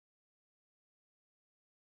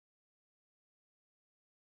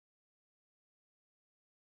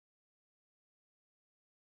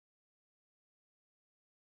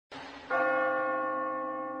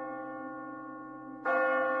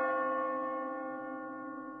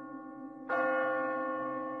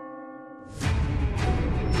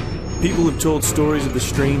People have told stories of the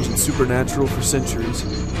strange and supernatural for centuries.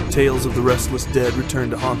 Tales of the restless dead return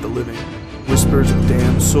to haunt the living. Whispers of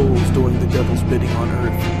damned souls doing the devil's bidding on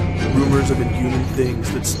earth. Rumors of inhuman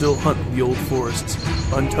things that still hunt in the old forests,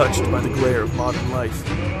 untouched by the glare of modern life.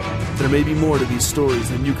 There may be more to these stories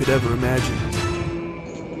than you could ever imagine.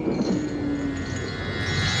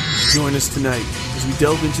 Join us tonight as we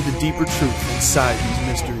delve into the deeper truth inside these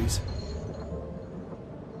mysteries.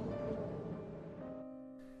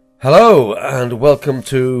 Hello, and welcome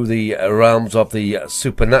to the realms of the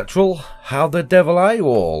supernatural. How the devil are you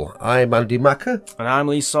all? I'm Andy Macker. And I'm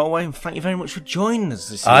Lee Solway, and thank you very much for joining us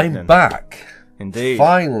this evening. I'm back. Indeed.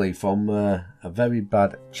 Finally, from a very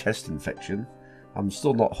bad chest infection. I'm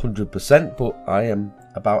still not 100%, but I am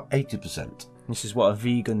about 80%. This is what a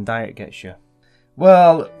vegan diet gets you.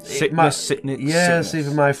 Well, sickness. Yes,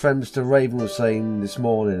 even my friend Mr. Raven was saying this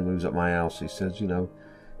morning when he was at my house, he says, you know,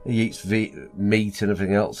 he eats meat and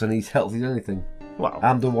everything else, and he's healthy as anything. Wow.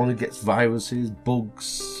 I'm the one who gets viruses,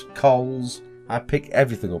 bugs, colds. I pick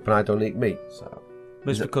everything up, and I don't eat meat. So, but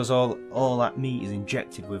it's because all that meat is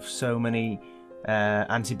injected with so many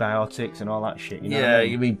antibiotics and all that shit. You know what I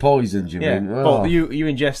mean? You mean poisons? You mean? Oh. But you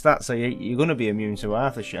ingest that, so you're going to be immune to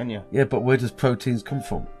half the shit, aren't you? Yeah, but where does proteins come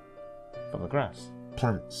from? From the grass.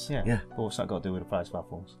 Plants. Yeah. Yeah. But what's that got to do with the price of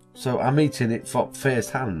apples? So I'm eating it first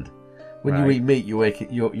hand. When Right. you eat meat,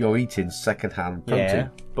 you're eating second-hand protein. Yeah,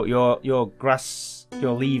 but your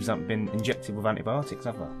leaves haven't been injected with antibiotics,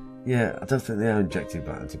 have they? Yeah, I don't think they are injected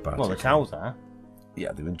with antibiotics. Well, the cows are.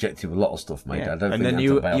 Yeah, they're injected with a lot of stuff, mate. Yeah. I don't and think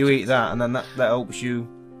then you eat that, and then that helps you.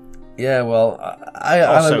 Yeah, well, I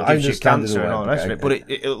Also I gives you understand cancer it and all the rest of it, but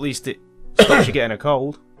it, at least it stops you getting a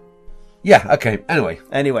cold. Yeah, okay.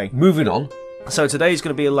 Anyway, moving on. So today's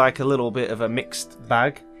going to be like a little bit of a mixed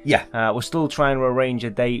bag. Yeah. We're still trying to arrange a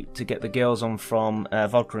date to get the girls on from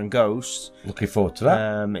Vodka and Ghosts. Looking forward to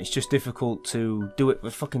that. It's just difficult to do it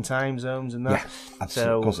with fucking time zones and that. Yeah,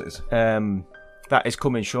 absolutely. So, of course it is. That is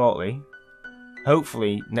coming shortly.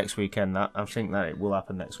 Hopefully next weekend. I think that it will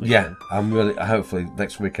happen next Yeah, weekend. I'm really. Hopefully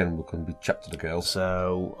next weekend we can be chat to the girls.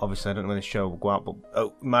 So obviously I don't know when this show will go out, but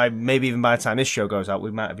maybe even by the time this show goes out, we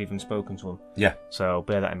might have even spoken to them. Yeah. So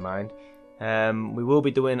bear that in mind. We will be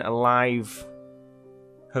doing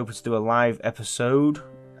hoping to do a live episode.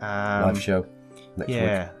 Live show next week.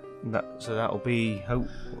 Yeah. So that'll be.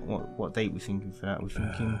 What date we thinking for that? We're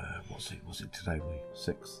thinking. Was it today?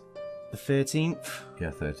 6th. The 13th.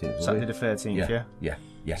 Yeah, 13th. Saturday the 13th.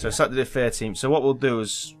 Yeah. So Saturday the 13th. So what we'll do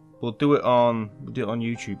is we'll do it on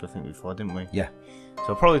YouTube. I think before, didn't we? Yeah. So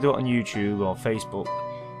we'll probably do it on YouTube or Facebook.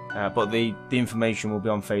 But the information will be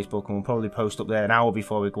on Facebook, and we'll probably post up there an hour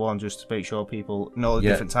before we go on, just to make sure people know the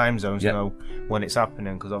different time zones, know when it's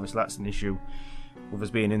happening, because obviously that's an issue with us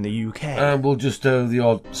being in the UK. And we'll just do the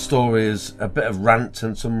odd stories, a bit of rant,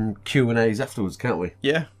 and some Q&As afterwards, can't we?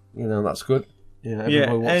 Yeah. You know, that's good. Yeah,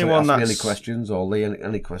 everyone wants anyone to ask me any questions, or Lee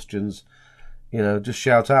any questions, just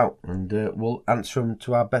shout out, and we'll answer them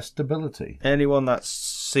to our best ability. Anyone that's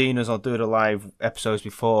seen us or do the live episodes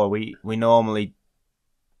before, we normally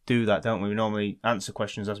do that, don't we? We normally answer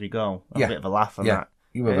questions as we go. Have a bit of a laugh on that.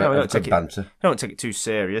 You have good banter. Don't take it too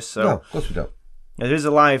serious. So no, of course we don't. There is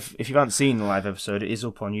a live. If you haven't seen the live episode, it is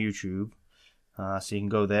up on YouTube, so you can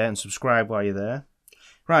go there and subscribe while you're there.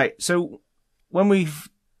 Right. So when we've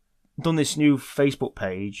done this new Facebook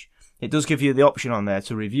page, it does give you the option on there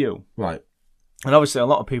to review. Right. And obviously, a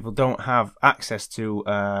lot of people don't have access to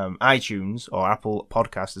iTunes or Apple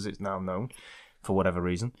Podcasts, as it's now known, for whatever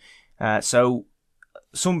reason. So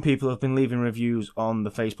some people have been leaving reviews on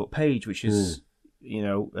the Facebook page, which is,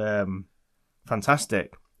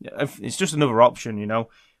 fantastic. It's just another option,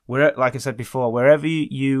 like I said before, wherever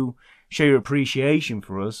you show your appreciation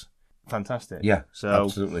for us, fantastic. Yeah, so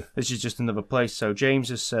absolutely. This is just another place. So James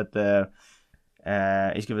has said there,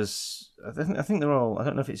 he's given us, I think they're all, I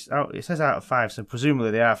don't know if it's out, it says out of 5, so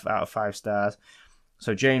presumably they are out of 5 stars.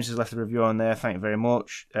 So James has left a review on there, thank you very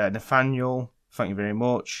much. Nathaniel, thank you very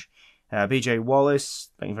much. BJ Wallace,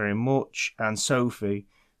 thank you very much, and Sophie.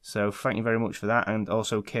 So thank you very much for that, and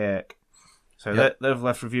also Kirk. So they've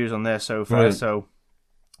left reviews on there so far. Right. So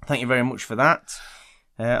thank you very much for that.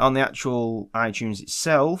 On the actual iTunes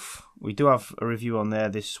itself, we do have a review on there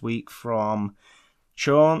this week from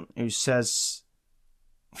Sean, who says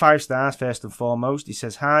 5 stars first and foremost. He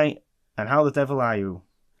says, "Hi, and how the devil are you?"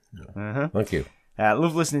 Thank you.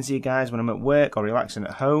 Love listening to you guys when I'm at work or relaxing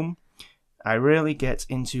at home. I really get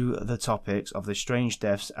into the topics of the strange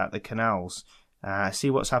deaths at the canals see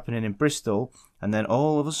what's happening in Bristol, and then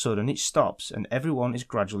all of a sudden it stops and everyone is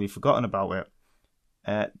gradually forgotten about it.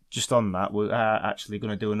 Just on that, we're actually going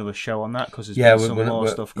to do another show on that because there's been some more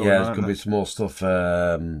stuff going on. Yeah, there's going to be some more stuff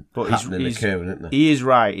happening, occurring, isn't there? He is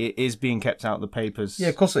right. It is being kept out of the papers. Yeah,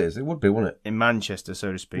 of course it is. It would be, wouldn't it? In Manchester,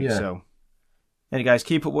 so to speak. Yeah. So, anyway, guys,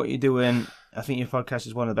 keep up what you're doing. I think your podcast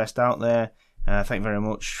is one of the best out there. Thank you very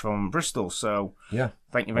much from Bristol. So, yeah,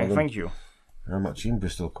 thank you. I'm actually in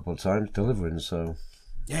Bristol a couple of times delivering. So,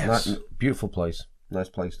 yes, beautiful place. Nice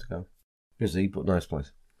place to go. Busy, but nice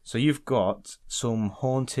place. So you've got some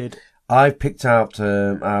haunted. I picked out.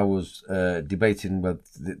 I was debating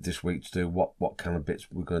this week to do what kind of bits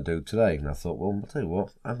we're going to do today, and I thought, well, I'll tell you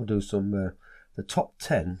what, I'm going to do some the top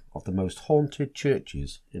 10 of the most haunted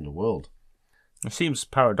churches in the world. It seems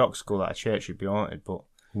paradoxical that a church should be haunted, but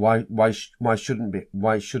why shouldn't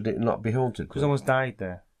it not be haunted? Because no one's died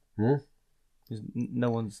there. No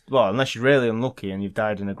one's, well, unless you're really unlucky and you've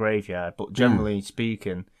died in a graveyard. But generally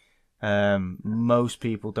speaking. Most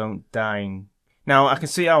people don't die. Now, I can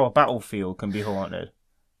see how a battlefield can be haunted.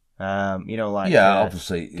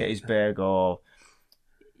 Obviously Gettysburg or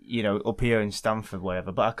up here in Stamford,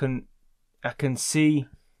 whatever. But I can see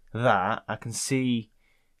that. I can see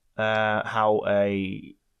how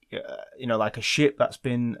like a ship that's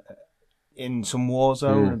been in some war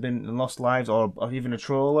zone and been lost lives, or even a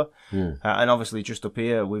trawler. And obviously, just up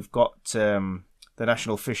here, we've got the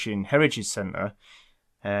National Fishing Heritage Centre.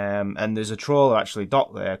 And there's a trawler actually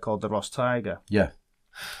docked there called the Ross Tiger. Yeah.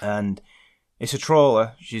 And it's a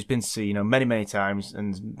trawler. She's been to sea, many, many times,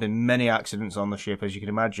 and there's been many accidents on the ship, as you can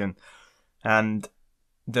imagine. And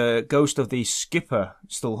the ghost of the skipper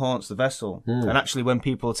still haunts the vessel. And actually, when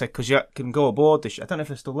people take, because you can go aboard the ship, I don't know if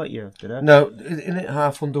they still let you, did they? No, isn't it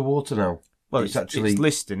half underwater now? Well, it's actually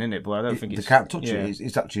listing, isn't it? But I don't think they can't touch it.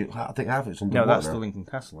 It's actually, I think half it's underwater. No, that's now. the Lincoln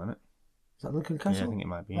Castle, isn't it? Is that Lincoln Castle? Yeah, I think it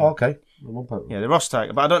might be. Yeah. Oh, okay. Yeah, the Ross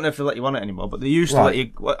Tiger, but I don't know if they let you on it anymore. But they used to let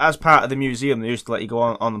you, as part of the museum, they used to let you go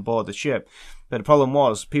on board the ship. But the problem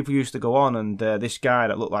was, people used to go on, and this guy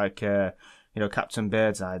that looked like, Captain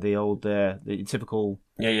Birdseye, the old, the typical,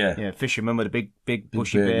 fisherman with a big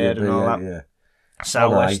bushy beard and all that. Yeah.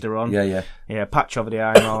 Sou'wester on. Yeah, patch over the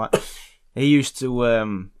eye and all that. He used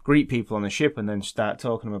to greet people on the ship and then start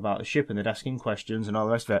talking to them about the ship, and they'd ask him questions and all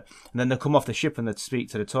the rest of it. And then they'd come off the ship and they'd speak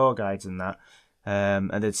to the tour guides and that.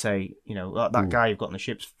 And they'd say, that guy you've got on the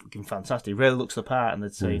ship's fucking fantastic. He really looks the part. And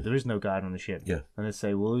they'd say, there is no guide on the ship. Yeah. And they'd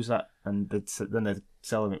say, well, who's that? And then they'd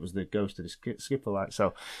tell them it was the ghost of the skipper. Like,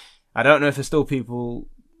 so I don't know if there's still people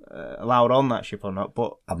allowed on that ship or not,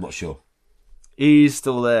 but I'm not sure. He's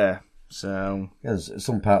still there. So there's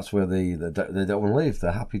some parts where they don't want to leave.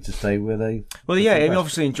 They're happy to stay where they. Well, yeah, he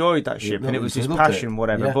obviously enjoyed that ship, and it was his passion,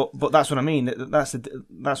 whatever. Yeah. But that's what I mean. That's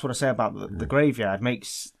what I say about the graveyard.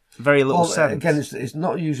 Makes very little sense. Again, it's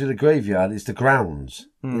not usually the graveyard; it's the grounds.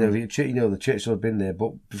 The church would have been there,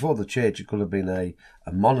 but before the church, it could have been a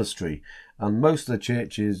monastery. And most of the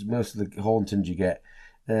churches, most of the hauntings you get,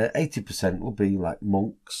 80% will be like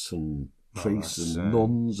monks and priests and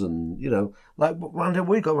nuns, and like round here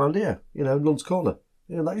we got around here, Nuns Corner.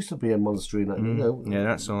 That used to be a monastery. Yeah,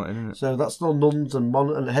 that's all, isn't it? So that's no nuns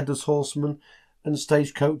and headless horsemen and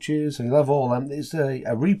stagecoaches, and you'll have all them. It's a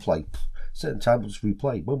replay. Certain times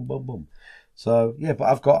replay. Boom, boom, boom. So yeah, but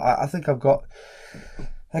I think I've got.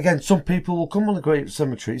 Again, some people will come on the Great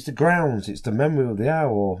Cemetery. It's the grounds. It's the memory of the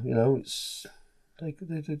hour. It's.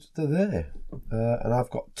 They're there, and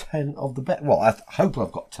I've got 10 of the best. Well, I hope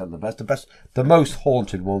I've got 10 of the best, the most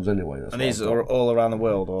haunted ones anyway. And these are all around the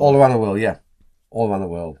world, or? All around the world, yeah, all around the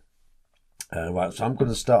world. Right, so I'm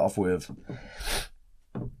going to start off with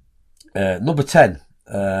number 10.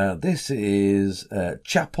 This is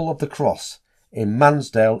Chapel of the Cross in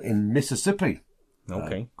Mansdale in Mississippi.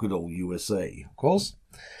 Okay, good old USA, of course.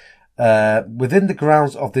 Within the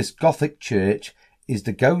grounds of this Gothic church is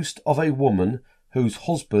the ghost of a woman whose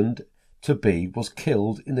husband-to-be was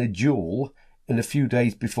killed in a duel in a few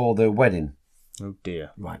days before their wedding. Oh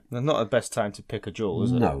dear. Right. Well, not the best time to pick a duel,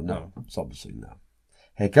 is it? No. It's obviously no.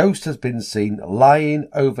 Her ghost has been seen lying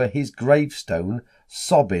over his gravestone,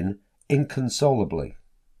 sobbing inconsolably.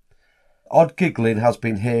 Odd giggling has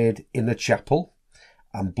been heard in the chapel,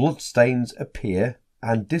 and bloodstains appear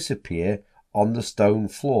and disappear on the stone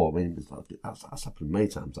floor. I mean, that's happened many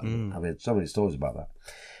times. I've heard so many stories about that.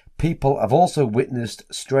 People have also witnessed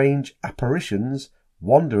strange apparitions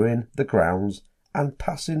wandering the grounds and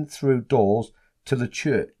passing through doors to the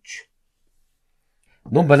church.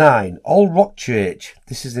 Number 9, Old Rock Church.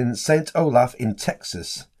 This is in St. Olaf in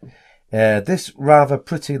Texas. This rather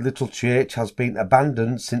pretty little church has been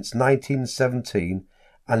abandoned since 1917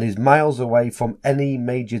 and is miles away from any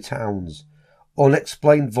major towns.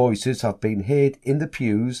 Unexplained voices have been heard in the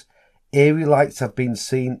pews. Eerie lights have been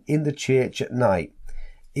seen in the church at night.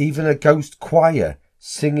 Even a ghost choir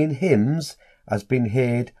singing hymns has been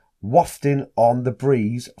heard wafting on the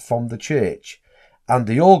breeze from the church. And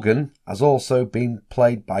the organ has also been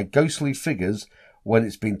played by ghostly figures when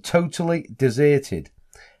it's been totally deserted.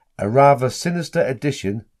 A rather sinister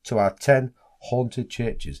addition to our 10 haunted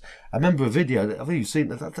churches. I remember a video that I think you've seen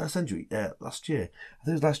that century last year. I think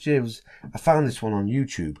it was last year. I found this one on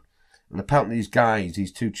YouTube, and apparently these guys, I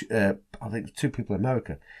think it was 2 people in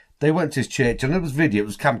America, they went to his church, and there was video. It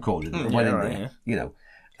was camcorded. They went in there, you know,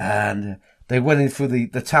 and they went in through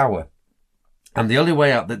the tower, and the only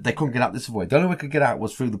way out that they couldn't get out this way. The only way they could get out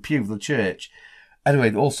was through the pew of the church.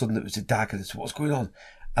 Anyway, all of a sudden it was dark, and they said, "What's going on?"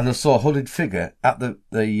 And I saw a hooded figure at the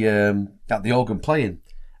organ playing.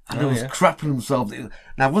 And he was crapping himself.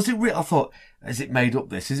 Now, was it real? I thought, is it made up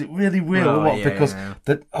this? Is it really real or what? Because,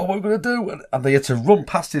 what are we going to do? And they had to run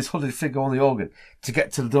past this hooded figure on the organ to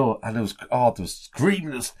get to the door. And there was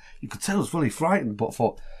screaming. You could tell it was really frightened. But I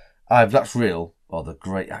thought, if that's real, they're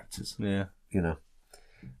great actors. Yeah. You know.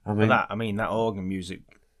 That organ music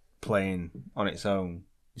playing on its own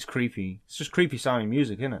is creepy. It's just creepy sounding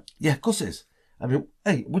music, isn't it? Yeah, of course it is. I mean,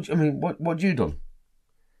 hey, what had you done?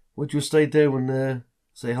 Would you have stayed there and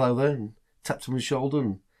say hello there and tapped him on his shoulder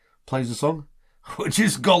and plays a song? Would you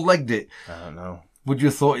just god-legged it? I don't know. Would you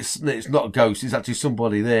have thought it's not a ghost, it's actually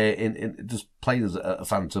somebody there in just playing as a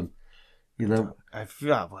phantom? You know? If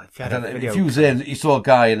you was there and you saw a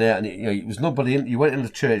guy in there and it was nobody in, you went in the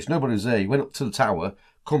church, nobody was there, you went up to the tower,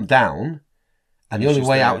 come down, and the only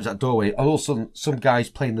way out is that doorway. And all of a sudden, some guy's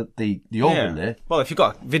playing the organ there. Well, if you've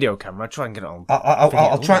got a video camera, try and get it on.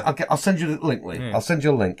 I'll try. I'll send you the link, Lee. Yeah. I'll send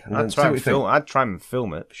you a link. I'd try and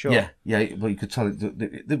film it, sure. Yeah. Well, you could tell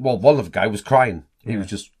it. Well, one of the guy was crying. He was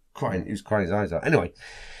just crying. He was crying his eyes out. Anyway,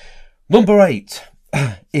 number 8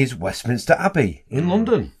 is Westminster Abbey in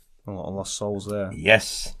London. A lot of lost souls there.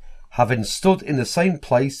 Yes. Having stood in the same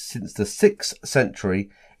place since the 6th century,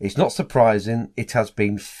 it's not surprising it has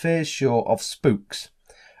been fair share of spooks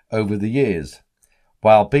over the years.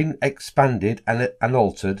 While being expanded and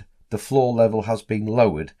altered, the floor level has been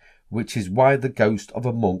lowered, which is why the ghost of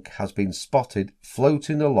a monk has been spotted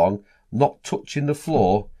floating along, not touching the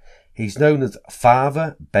floor. He's known as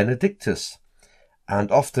Father Benedictus, and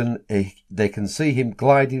often they can see him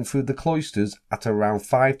gliding through the cloisters at around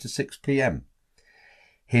 5 to 6 p.m.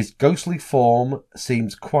 His ghostly form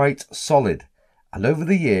seems quite solid, and over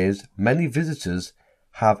the years many visitors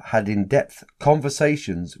have had in-depth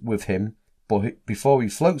conversations with him before he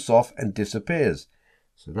floats off and disappears.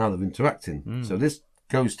 So now they're interacting. So this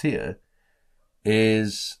ghost here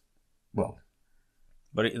is, well...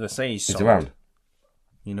 But they say he's solid. around.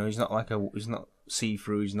 You know, he's not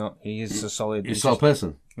see-through, he is a solid... He's a solid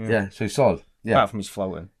person. Yeah, so he's solid. Yeah. Apart from his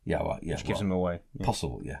floating. Yeah, well, yeah. Which gives him away. Yeah.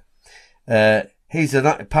 Possible, yeah.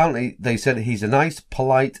 Apparently, they said he's a nice,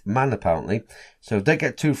 polite man, apparently. So if they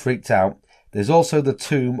get too freaked out, there's also the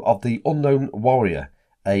tomb of the unknown warrior,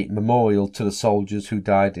 a memorial to the soldiers who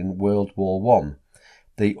died in World War One.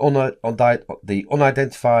 The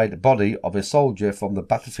unidentified body of a soldier from the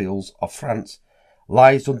battlefields of France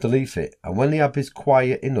lies underneath it, and when the abbey is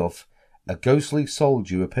quiet enough, a ghostly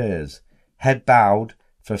soldier appears, head bowed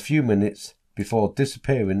for a few minutes before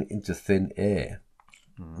disappearing into thin air.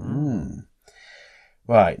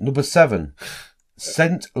 Right, number 7,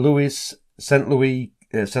 St. Louis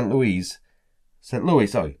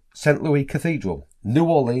Cathedral, New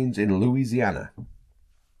Orleans in Louisiana.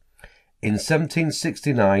 In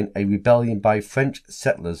 1769, a rebellion by French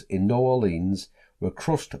settlers in New Orleans were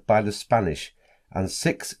crushed by the Spanish, and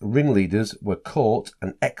 6 ringleaders were caught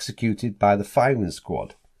and executed by the firing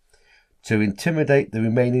squad. To intimidate the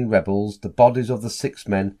remaining rebels, the bodies of the 6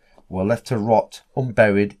 men were left to rot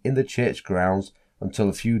unburied in the church grounds until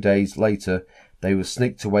a few days later they were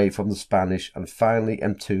sneaked away from the Spanish and finally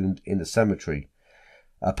entombed in the cemetery.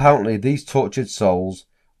 Apparently these tortured souls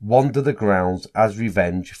wander the grounds as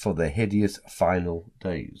revenge for their hideous final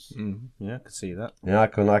days. Yeah, I could see that. Yeah, I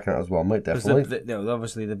can as well, mate, definitely.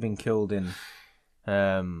 Obviously they've been killed in...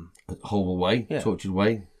 horrible way, tortured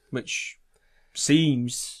way. Which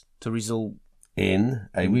seems to result... in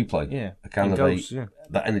a replay. Yeah. A kind of ghosts,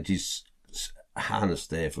 that energy's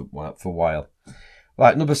harnessed there for a while.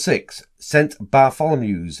 Right, number 6, St.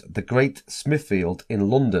 Bartholomew's, the Great Smithfield in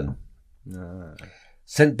London.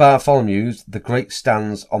 St. Bartholomew's, the Great,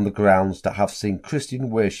 stands on the grounds that have seen Christian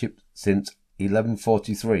worship since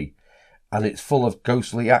 1143, and it's full of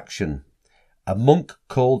ghostly action. A monk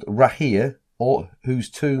called Rahir, whose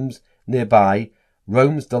tomb's nearby,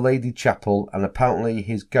 roams the Lady Chapel, and apparently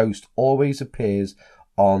his ghost always appears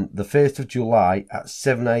on the 1st of July at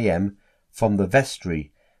 7 a.m. from the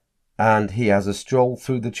vestry, and he has a stroll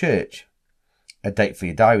through the church. A date for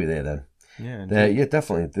your diary there, then. Yeah,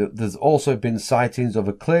 definitely. There's also been sightings of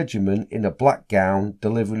a clergyman in a black gown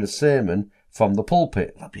delivering a sermon from the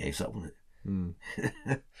pulpit. That'd be ace, wouldn't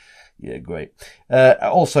it? Yeah, great.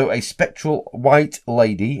 Also, a spectral white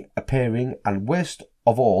lady appearing, and worst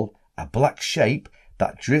of all, a black shape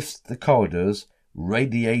that drifts the corridors,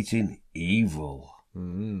 radiating evil.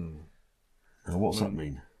 Now, what's that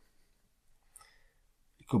mean?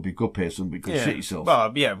 It could be a good person, but you could shit yourself.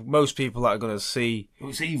 Well, yeah, most people that are going to see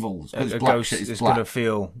it's evil. A ghost is going to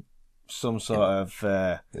feel some sort of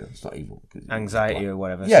it's not evil. Anxiety or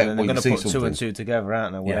whatever. Yeah, so then they're going to put something. two and two together,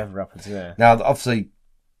 aren't they? Whatever happens there. Now, obviously,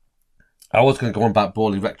 I was going to go on about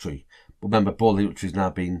Borley Rectory, but remember, Borley Rectory has now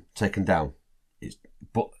been taken down.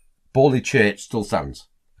 But Borley Church still stands.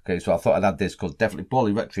 Okay, so I thought I'd add this because definitely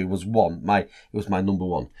Borley Rectory was it was my number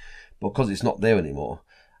one. But because it's not there anymore,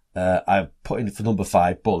 I put in for number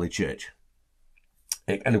 5, Borley Church.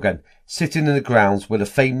 And again, sitting in the grounds where the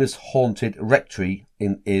famous haunted rectory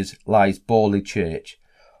lies Borley Church.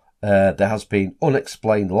 There has been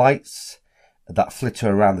unexplained lights that flitter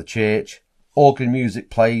around the church. Organ music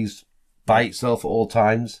plays by itself at all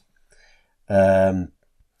times. Obviously,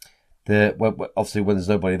 when there's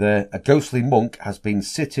nobody there, a ghostly monk has been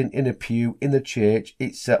sitting in a pew in the church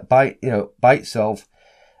itself by itself,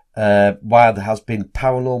 while there has been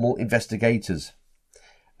paranormal investigators.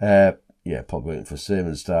 Probably waiting for a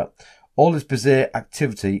sermon start. All this bizarre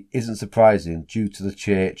activity isn't surprising due to the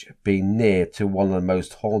church being near to one of the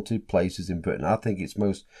most haunted places in Britain. I think it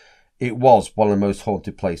was one of the most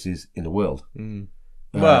haunted places in the world.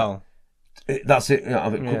 Well, that's it.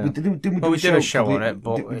 We did a show on it,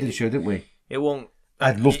 but we did a show, didn't we? It won't.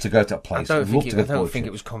 I'd love to go to that place. I don't think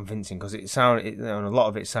it was convincing because a lot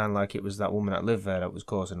of it sounded like it was that woman that lived there that was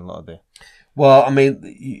causing a lot of it. Well, I mean,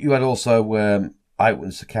 you had also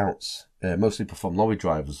eyewitness accounts, mostly from lorry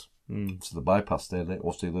drivers. To the bypass there, they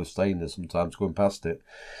were staying there sometimes, going past it,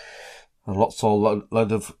 and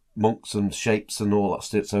load of monks and shapes and all that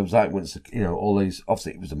stuff. So it was eyewitness, all these.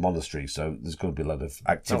 Obviously, it was a monastery, so there's going to be a lot of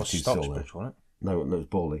activity still there. Stocksbridge, wasn't it? No, it was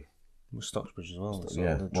Borley. It was Stocksbridge as well. So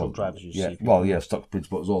yeah, the truck drivers you see. Stocksbridge,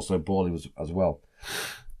 but it was also Borley as well.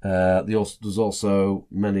 There's also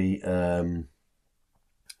many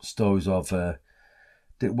stories of.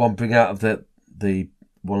 Did one bring out of the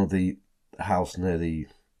one of the house near the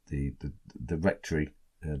rectory?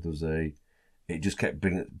 It just kept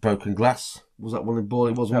bringing broken glass. Was that one in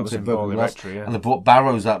Borley? That was in broken glass. Rectory, yeah. And they brought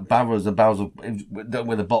barrows of where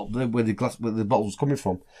the bottle was coming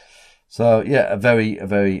from. So yeah, a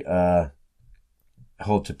very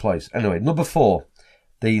haunted place. Anyway, number 4,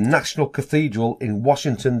 the National Cathedral in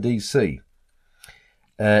Washington D.C.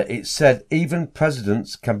 It said even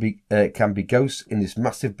presidents can be ghosts in this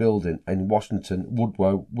massive building in Washington.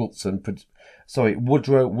 Woodrow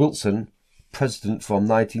Wilson, president from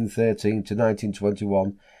 1913 to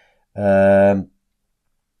 1921,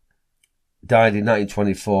 died in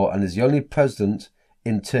 1924, and is the only president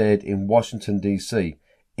interred in Washington D.C.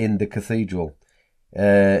 in the cathedral.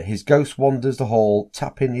 His ghost wanders the hall,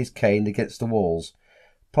 tapping his cane against the walls,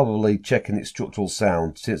 probably checking its structural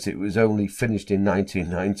sound, since it was only finished in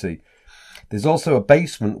 1990. There's also a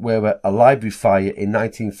basement where a library fire in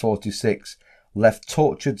 1946 left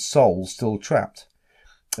tortured souls still trapped.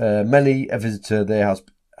 Many a visitor there has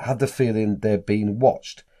had the feeling they're being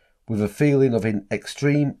watched, with a feeling of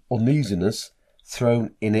extreme uneasiness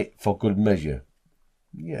thrown in it for good measure.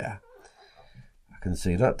 Yeah, I can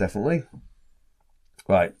see that, definitely.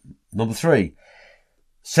 Right, number 3.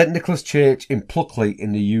 St Nicholas Church in Pluckley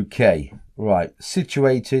in the UK. Right,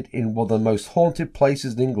 situated in one of the most haunted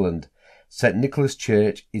places in England, St Nicholas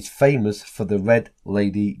Church is famous for the Red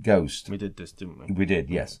Lady ghost. We did this, didn't we? We did,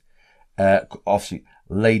 yes. Obviously,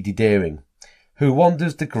 Lady Deering, who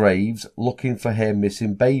wanders the graves looking for her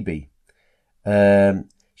missing baby.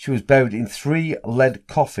 She was buried in 3 lead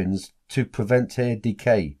coffins to prevent her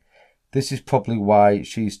decay. This is probably why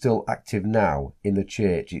she is still active now in the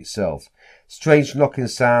church itself. Strange knocking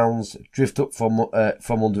sounds drift up from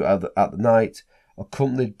under at the night,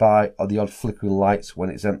 accompanied by the odd flickering lights when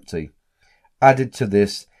it's empty. Added to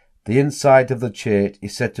this, the inside of the church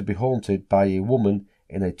is said to be haunted by a woman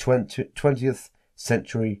in a 20th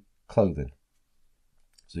century clothing.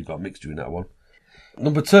 So you've got a mixture in that one.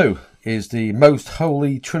 Number 2 is the Most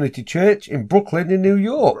Holy Trinity Church in Brooklyn in New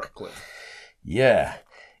York. Yeah.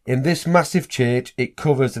 In this massive church, it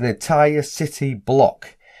covers an entire city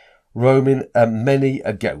block, roaming many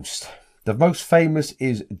a ghost. The most famous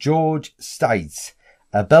is George Stites,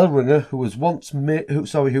 a bell ringer who was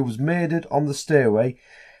murdered on the stairway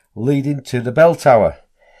leading to the bell tower.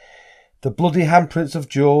 The bloody handprints of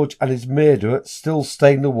George and his murderer still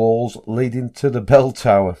stain the walls leading to the bell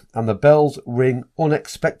tower, and the bells ring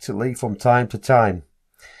unexpectedly from time to time.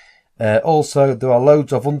 Also, there are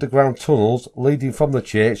loads of underground tunnels leading from the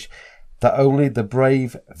church that only the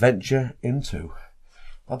brave venture into.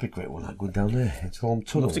 That'd be a great one, that going down there. It's all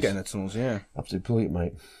tunnels. Love to get in the tunnels, yeah. Absolutely brilliant,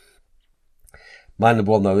 mate. My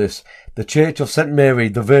number one, though, this. The Church of St Mary,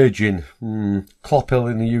 the Virgin, Clophill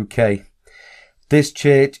in the UK. This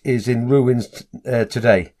church is in ruins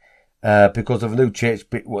today because of a new church,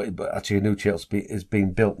 a new church is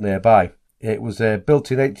being built nearby. It was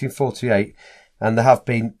built in 1848, and there have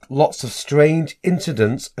been lots of strange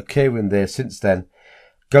incidents occurring there since then.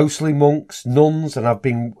 Ghostly monks, nuns, and have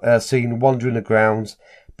been seen wandering the grounds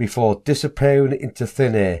before disappearing into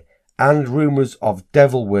thin air, and rumours of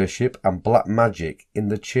devil worship and black magic in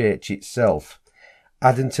the church itself.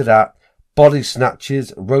 Adding to that, body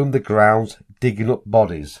snatchers roam the grounds digging up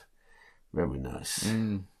bodies. Very nice.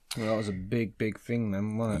 Well, that was a big, big thing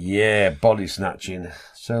then, wasn't it? Yeah, body snatching.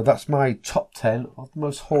 So that's my top 10 of the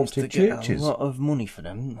most haunted churches. A lot of money for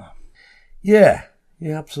them, didn't they? Yeah,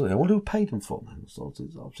 absolutely. I wonder who paid them for them.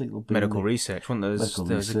 Medical research, wasn't there?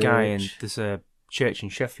 There's a guy in there's a church in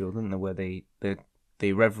Sheffield, isn't there, where the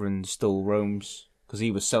reverend still roams because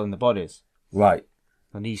he was selling the bodies. Right.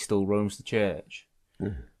 And he still roams the church.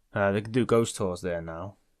 They can do ghost tours there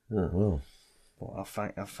now. Oh, well. But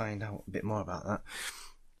I'll find out a bit more about that.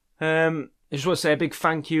 I just want to say a big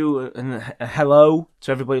thank you and a hello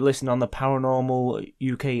to everybody listening on the Paranormal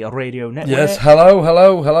UK radio network. Yes,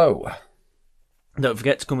 hello. Don't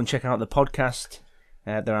forget to come and check out the podcast.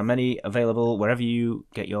 There are many available wherever you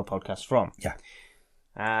get your podcast from. Yeah.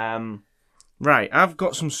 Right, I've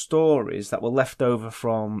got some stories that were left over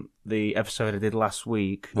from the episode I did last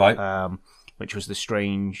week. Right. Which was the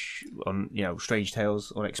strange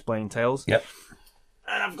tales, unexplained tales. Yep.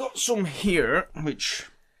 And I've got some here, which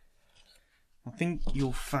I think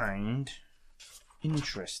you'll find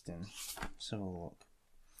interesting. So look.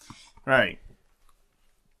 Right.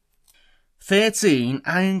 13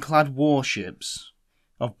 ironclad warships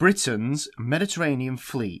of Britain's Mediterranean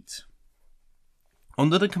fleet,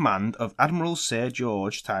 under the command of Admiral Sir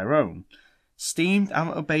George Tyrone, steamed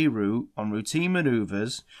out of Beirut on routine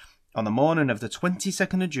manoeuvres on the morning of the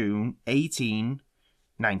 22nd of June,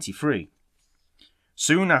 1893.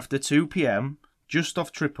 Soon after 2 p.m, just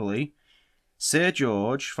off Tripoli, Sir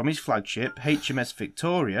George, from his flagship HMS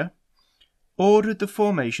Victoria, ordered the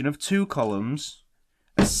formation of 2 columns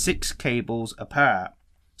 6 cables apart.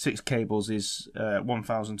 6 cables is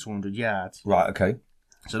 1,200 yards. Right, okay.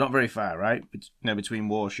 So not very far, right? Between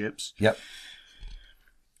warships. Yep.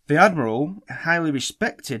 The Admiral, a highly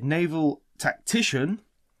respected naval tactician,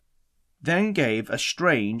 then gave a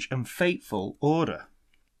strange and fateful order.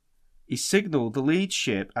 He signalled the lead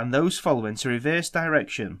ship and those following to reverse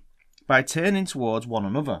direction by turning towards one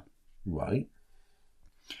another. Right.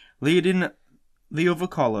 Leading the other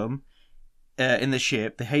column in the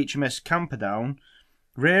ship, the HMS Camperdown,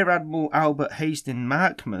 Rear Admiral Albert Hastings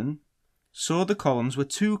Markman saw the columns were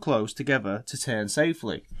too close together to turn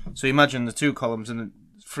safely. So imagine the 2 columns and the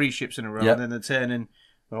 3 ships in a row, yep. And then they're turning,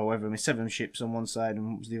 whatever, 7 ships on one side,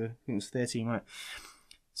 and what was the other? I think it was 13, right?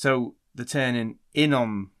 So they're turning in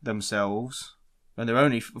on themselves, and they're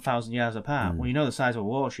only 1,000 yards apart. Well, you know the size of a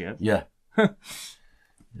warship. Yeah. You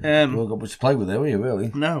haven't got much to play with there, were you,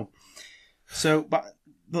 really? No. So,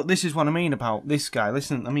 but this is what I mean about this guy.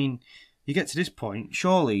 Listen, I mean, you get to this point,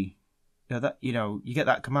 surely, you get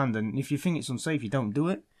that command, and if you think it's unsafe, you don't do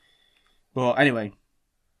it. But anyway,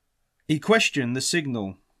 he questioned the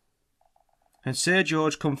signal, and Sir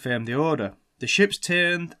George confirmed the order. The ships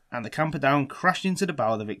turned, and the Camperdown crashed into the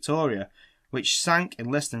bow of the Victoria, which sank in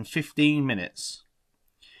less than 15 minutes.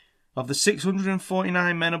 Of the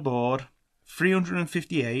 649 men aboard,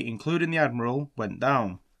 358, including the Admiral, went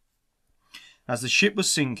down. As the ship was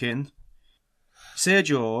sinking, Sir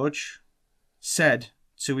George said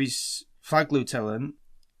to his flag lieutenant,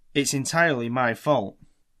 "It's entirely my fault."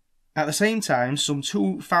 At the same time, some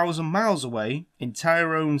 2,000 miles away, in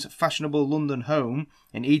Tyrone's fashionable London home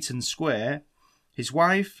in Eaton Square, his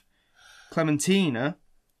wife, Clementina,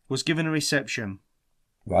 was given a reception.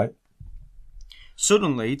 Right.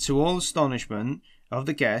 Suddenly, to all astonishment of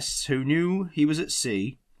the guests who knew he was at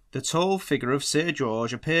sea, the tall figure of Sir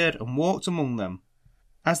George appeared and walked among them.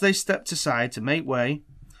 As they stepped aside to make way,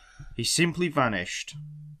 he simply vanished.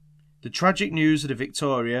 The tragic news of the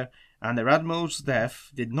Victoria and their admiral's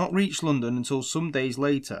death did not reach London until some days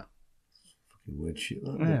later. Fucking weird shit,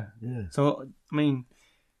 that. Yeah. So, I mean,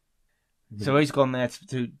 So he's gone there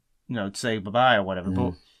to say bye-bye or whatever,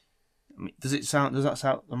 but I mean, does that sound,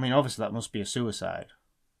 I mean, obviously that must be a suicide.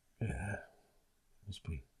 Yeah. Must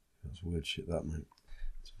be. That's weird shit, that, mate.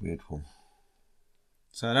 It's a weird one.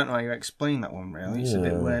 So I don't know how you explain that one, really. It's a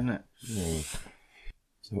bit weird, isn't it? Yeah.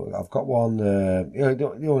 So I've got one,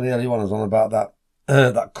 the only early one was on about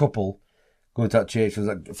that couple going to that church with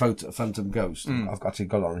that phantom ghost. I've actually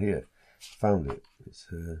got it on here. Found it. It's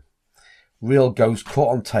a real ghost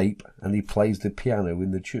caught on tape, and he plays the piano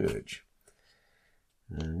in the church.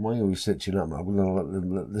 While you're researching that, I'm going to let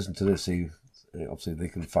them listen to this. See, obviously, they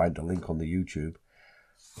can find the link on the YouTube.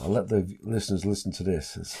 I'll let the listeners listen to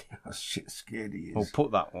this and see how shit scared he is. We'll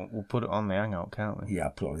put it on the Hangout, can't we? Yeah,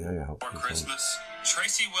 I'll put it on the Hangout. For Christmas,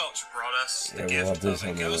 Tracy Welch brought us the gift of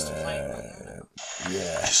a ghost plane.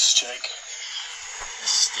 Yeah. This is Jake. This is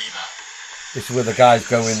Steve. This is where the guys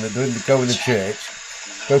go in the church,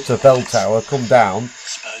 go to the bell tower, come down.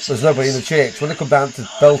 There's nobody in the church. When they come down to the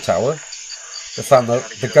bell tower, they find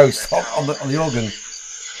the ghost on the organ.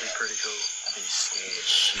 It's pretty cool. I'd be scared as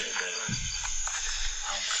shit, though.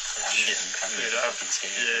 I'm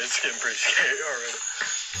scared. Yeah, it's getting pretty scary already.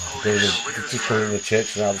 They're just coming in the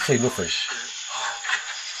church now. They see nothing.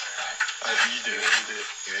 You do it. You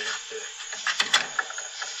ready? Yeah.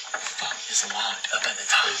 Fuck, it's locked up at the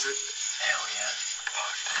top. Is it? Hell yeah.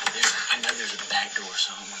 I know there's a back door,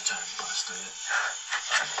 so I'm gonna try to bust it.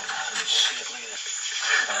 Holy shit, look at it.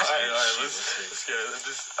 Alright, let's go.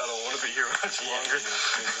 I don't want to be here much longer.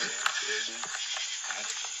 Yeah, dude.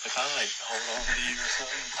 If I hold on to you or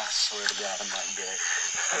something, I swear to God I'm not dead.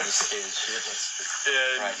 I'm just scared shitless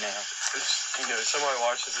right now. If somebody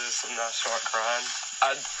watches this and I start crying,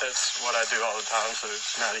 that's what I do all the time, so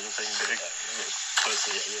it's not anything big.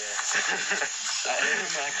 Pussy, yeah. I'm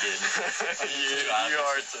not kidding. You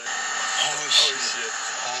are too. Holy shit.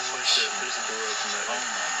 Holy shit. There's a door open there. Oh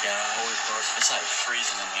my God. Holy fuck. It's like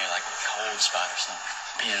freezing in here, like a cold spot or something.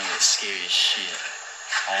 Being a scary as shit.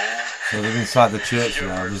 So they're inside the church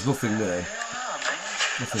now. There's nothing there.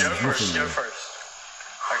 There's nothing Go there. first.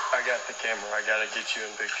 I got the camera. I gotta get you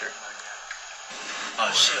in picture.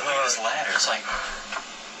 Oh shit, look at this ladder. It's like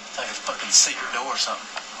a fucking secret door or something.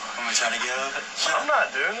 Want me to try to get up it? I'm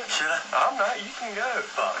not doing it. Should I? I'm not. You can go.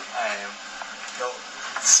 Fuck. I am. Go.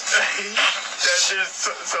 Someone's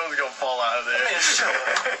gonna fall out of there. Man, shut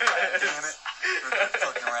up. God damn it. We're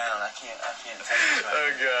fucking around. I can't take this right now.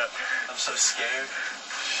 Oh God. I'm so scared.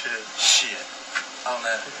 Shit. Oh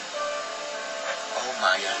no. Oh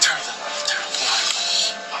my God. Turn the light.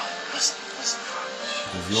 Oh, listen.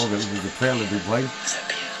 There's the organ. There's the piano to be playing. Is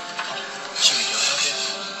that piano? Should we go up there?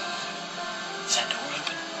 Is that door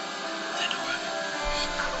open?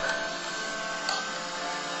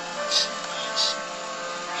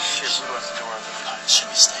 Shit, we left the door open. Should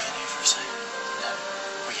we stay in here for a second? No.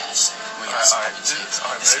 We gotta stay.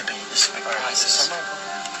 This could be priceless.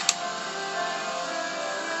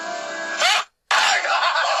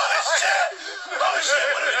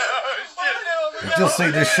 They've just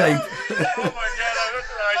seen the shape.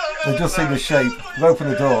 They've just seen the shape. They've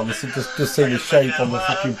opened the door and they've just seen the shape on the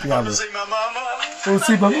fucking piano. See my mama. Want to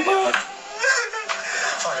see my mama?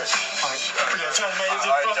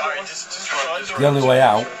 The only way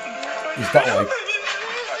out is that way.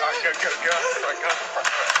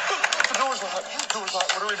 The door's locked.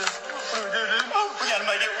 What do we do? Dude? We gotta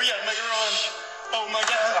make it run. Oh my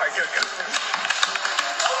God. All right, go.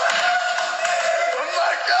 Oh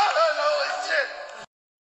my God, holy shit.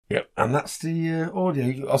 Yep, and that's the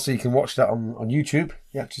audio. Also, you can watch that on YouTube.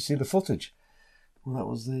 You actually see the footage. Well, that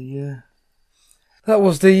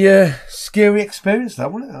was the scary experience,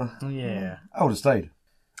 that, wasn't it? Yeah. I would have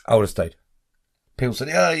stayed. People said,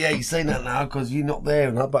 "Oh yeah, you're saying that now because you're not there,"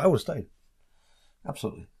 and that, but I would have stayed.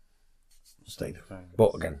 Absolutely, stayed.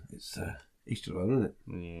 But again, it's each to their own, isn't it?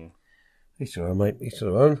 Yeah. Each to their own, mate. Each to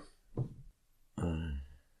their own.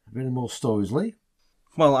 Have any more stories, Lee?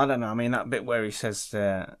 Well, I don't know. I mean, that bit where he says,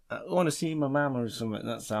 "I want to see my mama" or something.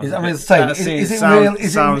 That sounds. Is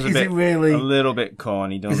it really a little bit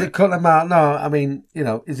corny? Doesn't Is it cut them out? No, I mean,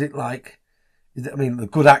 is it like? The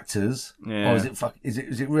good actors, yeah. Or is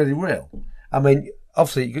it really real? I mean,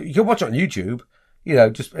 obviously you can watch it on YouTube.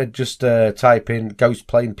 Just type in "ghost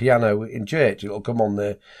playing piano in church." It'll come on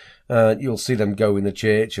there. You'll see them go in the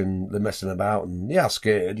church and they're messing about and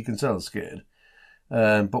scared. You can tell they're scared.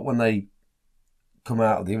 But when they come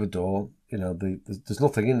out of the other door, there's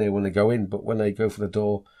nothing in there when they go in. But when they go for the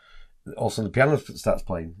door, also the piano starts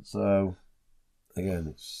playing. So again,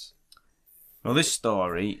 it's. Well, this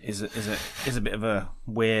story is a bit of a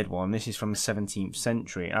weird one. This is from the 17th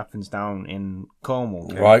century. It happens down in Cornwall.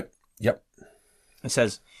 Right. Yep. It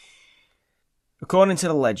says, According to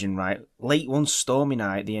the legend, right, late one stormy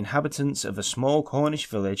night, the inhabitants of a small Cornish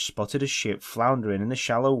village spotted a ship floundering in the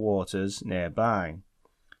shallow waters nearby.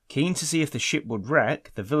 Keen to see if the ship would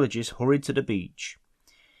wreck, the villagers hurried to the beach.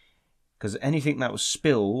 Because anything that was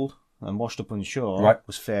spilled and washed up on shore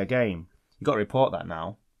was fair game. You've got to report that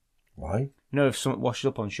now. Why? You know, if something washes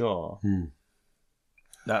up on shore,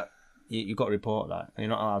 that you've got to report that. And you're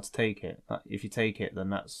not allowed to take it. If you take it, then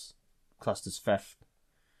that's classed as theft.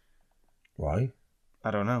 Why? I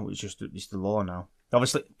don't know. It's the law now.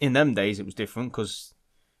 Obviously, in them days, it was different because,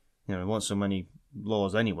 you know, there weren't so many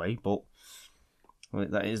laws anyway, but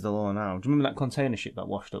that is the law now. Do you remember that container ship that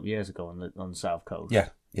washed up years ago on the south coast? Yeah.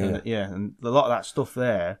 And a lot of that stuff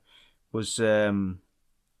there was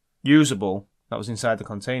usable. That was inside the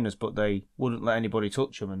containers, but they wouldn't let anybody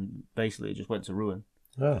touch them, and basically it just went to ruin.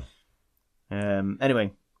 Oh.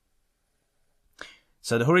 Anyway,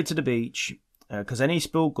 so they hurried to the beach because any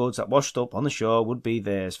spilled goods that washed up on the shore would be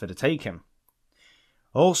theirs for the taking.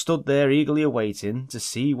 All stood there eagerly awaiting to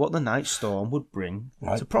see what the night storm would bring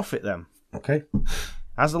to profit them. Okay.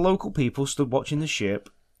 As the local people stood watching the ship,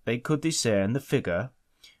 they could discern the figure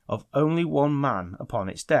of only one man upon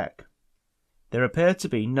its deck. There appeared to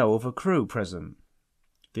be no other crew present.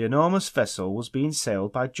 The enormous vessel was being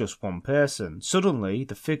sailed by just one person. Suddenly,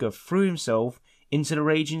 the figure threw himself into the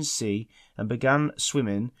raging sea and began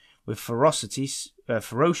swimming with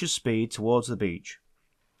ferocious speed towards the beach,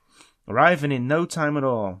 arriving in no time at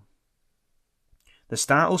all. The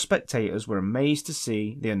startled spectators were amazed to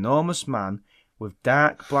see the enormous man with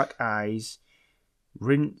dark black eyes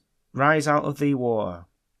rise out of the water.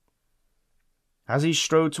 As he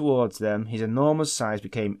strode towards them, his enormous size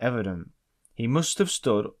became evident. He must have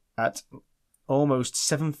stood at almost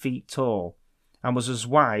 7 feet tall and was as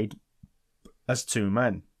wide as 2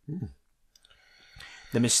 men.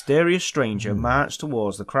 The mysterious stranger marched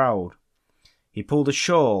towards the crowd. He pulled a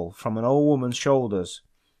shawl from an old woman's shoulders,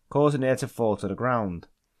 causing her to fall to the ground.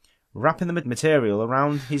 Wrapping the material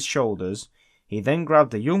around his shoulders, he then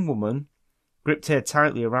grabbed the young woman, gripped her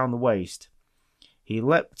tightly around the waist. He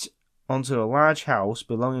leapt onto a large house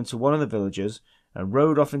belonging to one of the villagers and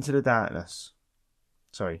rode off into the darkness.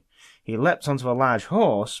 He leapt onto a large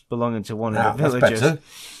horse belonging to one of the villagers.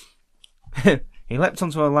 He leapt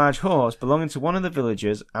onto a large horse belonging to one of the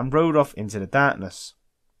villagers and rode off into the darkness.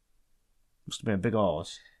 Must have been a big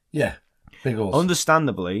horse. Yeah, big horse.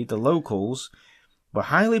 Understandably, the locals were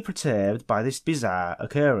highly perturbed by this bizarre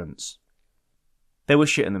occurrence. They were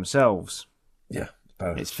shitting themselves. Yeah,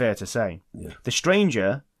 it's fair to say. Yeah. The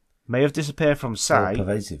stranger may have disappeared from sight.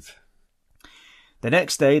 Pervasive. The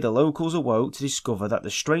next day, the locals awoke to discover that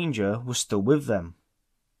the stranger was still with them.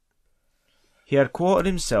 He had quartered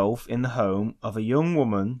himself in the home of a young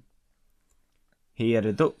woman he had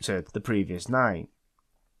abducted the previous night.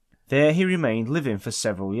 There he remained living for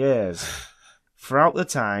several years. Throughout the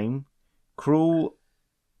time, Cruel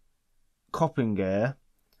Coppinger,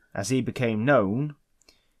 as he became known,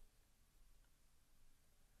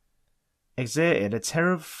 exerted a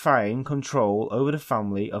terrifying control over the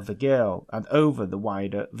family of the girl and over the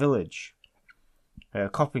wider village.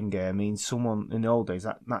 Coppinger means someone, in the old days,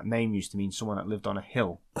 that name used to mean someone that lived on a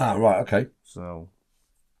hill. Ah, right, okay. So,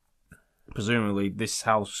 presumably this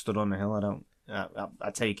house stood on a hill.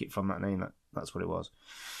 I take it from that name, that's what it was.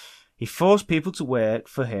 He forced people to work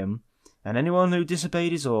for him, and anyone who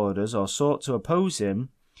disobeyed his orders or sought to oppose him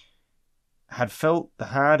had felt the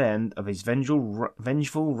hard end of his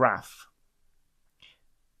vengeful wrath.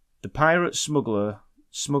 The pirate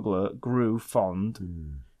smuggler grew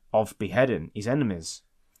fond of beheading his enemies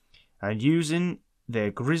and using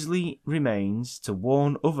their grisly remains to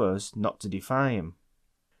warn others not to defy him.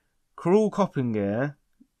 Cruel Coppinger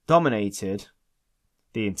dominated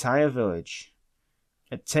the entire village,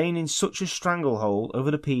 attaining such a stranglehold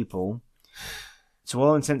over the people, to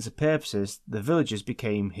all intents and purposes, the villagers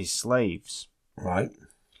became his slaves. Right.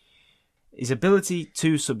 His ability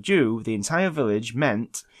to subdue the entire village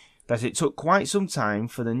meant that it took quite some time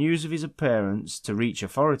for the news of his appearance to reach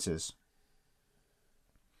authorities.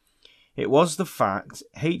 It was the fact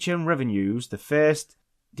HM Revenues the first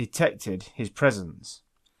detected his presence.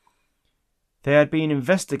 They had been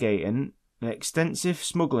investigating an extensive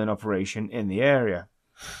smuggling operation in the area,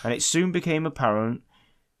 and it soon became apparent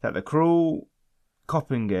that the Cruel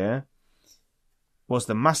Coppinger was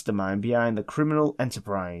the mastermind behind the criminal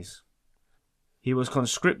enterprise. He was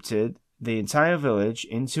conscripted the entire village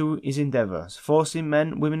into his endeavours, forcing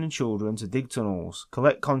men, women and children to dig tunnels,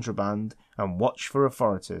 collect contraband and watch for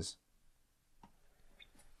authorities.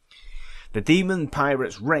 The demon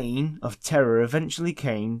pirate's reign of terror eventually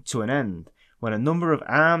came to an end when a number of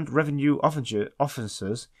armed revenue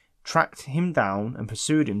officers tracked him down and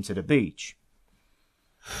pursued him to the beach.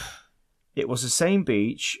 It was the same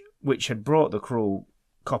beach which had brought the cruel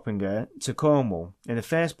Coppinger to Cornwall in the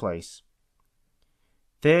first place.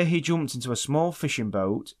 There he jumped into a small fishing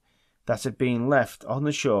boat that had been left on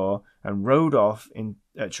the shore and rowed off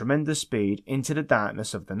at tremendous speed into the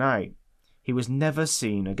darkness of the night. He was never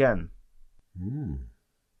seen again.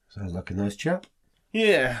 Sounds like a nice chap.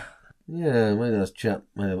 Yeah. Yeah, very nice chap.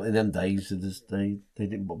 In them days, they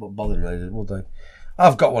didn't bother really, would they?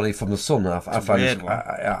 I've got one here from the Sun. I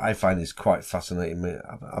find this quite fascinating.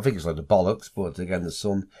 I think it's like the bollocks, but again, the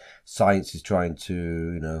Sun, science is trying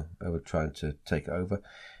to, trying to take it over.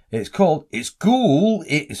 It's called "It's Ghoul."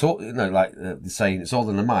 It's all, like they're saying, it's all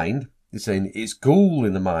in the mind. They're saying it's ghoul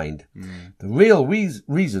in the mind. The real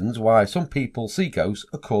reasons why some people see ghosts,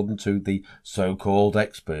 according to the so-called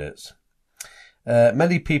experts.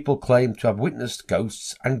 Many people claim to have witnessed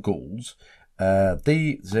ghosts and ghouls.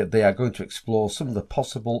 They are going to explore some of the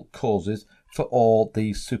possible causes for all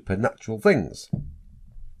these supernatural things.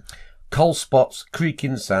 Cold spots,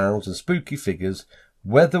 creaking sounds, and spooky figures.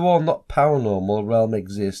 Whether or not paranormal realm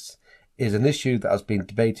exists is an issue that has been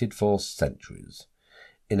debated for centuries.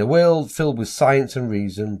 In a world filled with science and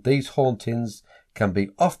reason, these hauntings can be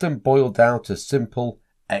often boiled down to simple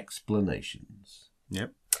explanations.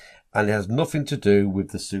 Yep. And it has nothing to do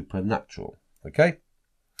with the supernatural. Okay?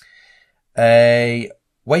 A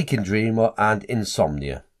waking dream and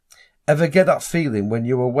insomnia. Ever get that feeling when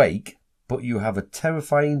you're awake, but you have a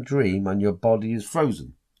terrifying dream and your body is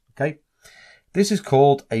frozen? Okay? This is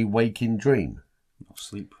called a waking dream. Or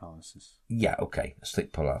sleep paralysis. Yeah, okay.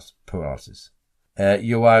 Sleep paralysis.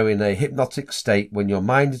 You are in a hypnotic state when your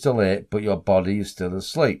mind is alert, but your body is still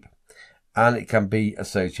asleep. And it can be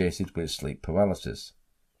associated with sleep paralysis.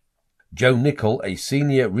 Joe Nichol, a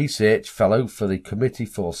senior research fellow for the Committee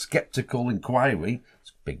for Skeptical Inquiry,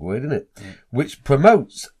 it's a big word, isn't it? Which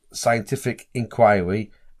promotes scientific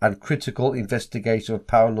inquiry and critical investigation of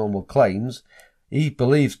paranormal claims, he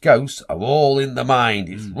believes ghosts are all in the mind.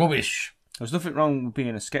 It's rubbish. There's nothing wrong with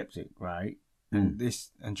being a skeptic, right? And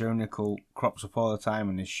Joe Nichol crops up all the time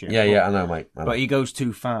in this shit. Yeah, I know, mate. I know. But he goes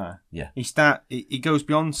too far. Yeah. He goes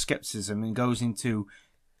beyond skepticism and goes into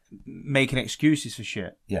making excuses for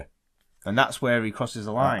shit. Yeah. And that's where he crosses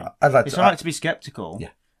the line. It's all right to be skeptical, yeah,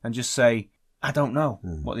 and just say, I don't know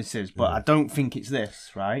what this is, but I don't think it's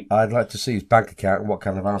this, right? I'd like to see his bank account and what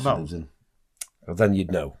kind of house he lives in. Well, then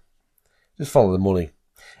you'd know. Just follow the money.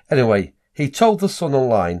 Anyway, he told the Sun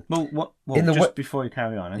online. Before you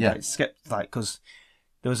carry on, because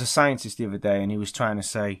there was a scientist the other day, and he was trying to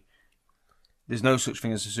say, "There's no such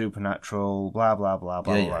thing as a supernatural." Blah blah blah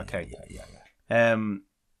blah. Yeah.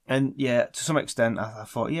 And yeah, to some extent, I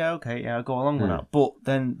thought, yeah, okay, yeah, I'll go along with that. But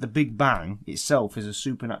then the Big Bang itself is a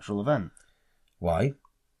supernatural event. Why?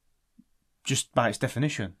 Just by its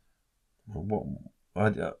definition. Why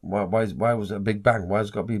was it a Big Bang? Why has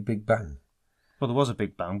it got to be a Big Bang? Well, there was a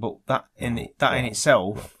Big Bang, but that in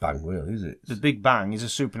itself, bang, really, is it? The Big Bang is a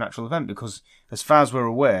supernatural event because, as far as we're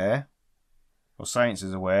aware, or science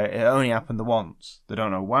is aware, it only happened once. They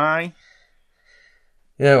don't know why.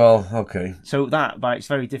 Yeah, well, okay. So that, by its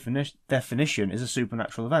very definition, is a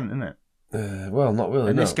supernatural event, isn't it? Well, not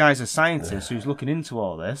really. And this guy's a scientist who's looking into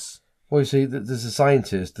all this. Well, you see, there's a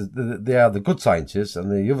scientist. They are the good scientists,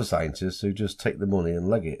 and the other scientists who just take the money and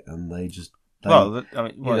leg it, and they just.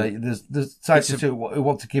 There's scientists who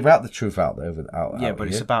want to give out the truth out there.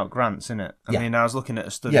 It's about grants, isn't it? I mean, I was looking at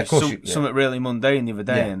a study, something really mundane the other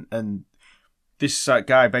day, and this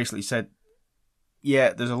guy basically said,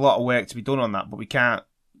 "Yeah, there's a lot of work to be done on that, but we can't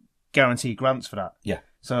guarantee grants for that." Yeah.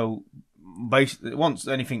 So basically, once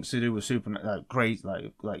anything to do with great,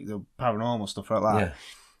 like the paranormal stuff like that. Yeah.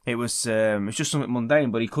 It was it's just something mundane,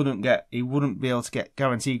 but he wouldn't be able to get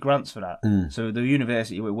guaranteed grants for that. So the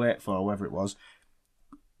university we worked for, or whatever it was,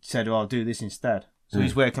 said, "Oh, I'll do this instead." So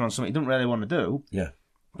he's working on something he doesn't really want to do. Yeah.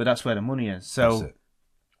 But that's where the money is. So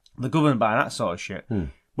they're governed by that sort of shit.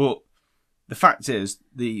 But the fact is,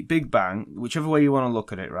 the Big Bang, whichever way you want to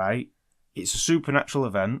look at it, right? It's a supernatural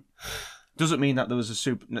event. Doesn't mean that there was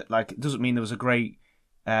it doesn't mean there was a great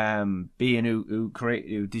being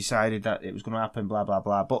who decided that it was going to happen, blah blah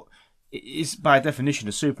blah. But it's by definition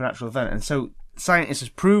a supernatural event, and so scientists has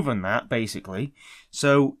proven that basically.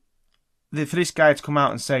 So for this guy to come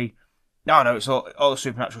out and say, "No, it's all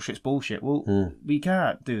supernatural shit's bullshit." Well, we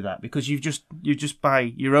can't do that because you've just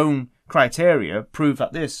by your own criteria proved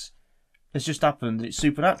that this has just happened. It's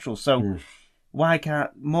supernatural. So why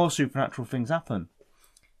can't more supernatural things happen?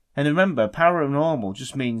 And remember, paranormal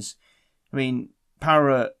just means,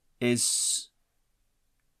 para is,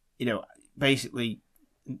 basically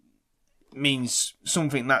means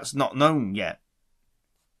something that's not known yet.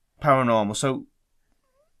 Paranormal. So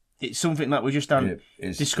it's something that we just haven't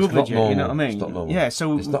discovered yet. You know what I mean? It's not normal. Yeah.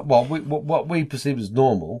 So it's not. Well, what we perceive as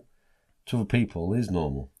normal to other people is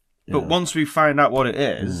normal. But once we find out what it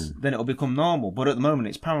is, then it'll become normal. But at the moment,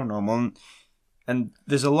 it's paranormal, and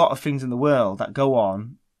there's a lot of things in the world that go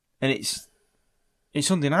on, and it's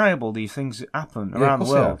undeniable these things happen around the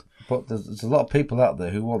world. But there's a lot of people out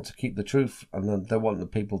there who want to keep the truth, and they want the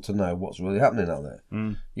people to know what's really happening out there.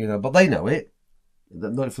 You know, but they know it. They've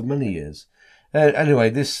known it for many years.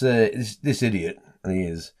 Anyway, this idiot, and he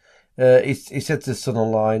is, he said to Sun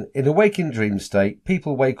Online, in a waking dream state,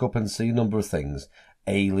 people wake up and see a number of things.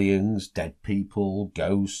 Aliens, dead people,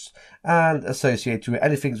 ghosts, and associated with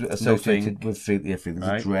anything associated with feelings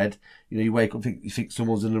of dread. You know, you wake up, you think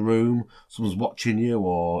someone's in the room, someone's watching you,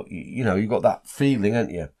 or, you know, you've got that feeling,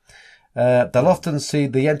 haven't you? They'll often see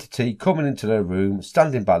the entity coming into their room,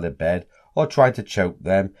 standing by their bed, or trying to choke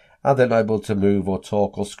them, and they're not able to move or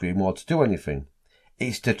talk or scream or to do anything.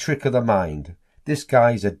 It's the trick of the mind. This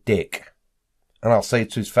guy's a dick. And I'll say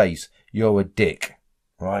to his face, you're a dick.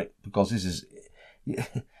 Right? Because this is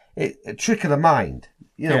a trick of the mind.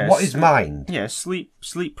 You know, what is mind? Yeah, sleep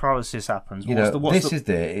paralysis happens. But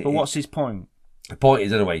what's his point? The point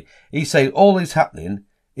is, anyway, he's saying all is happening,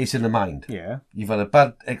 it's in the mind. Yeah. You've had a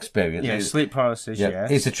bad experience. Yeah, sleep paralysis, yeah.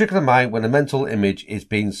 It's a trick of the mind when a mental image is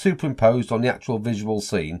being superimposed on the actual visual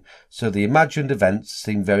scene, so the imagined events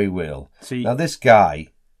seem very real. See, now, this guy...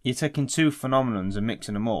 You're taking two phenomenons and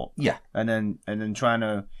mixing them up. Yeah. And then trying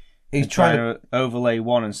to overlay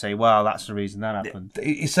one and say, well, that's the reason that happened.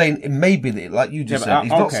 He's saying it may be that, like you just said. He's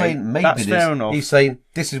not saying maybe that's this. Fair enough. He's saying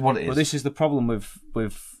this is what it is. But this is the problem with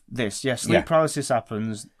this. Yeah, sleep paralysis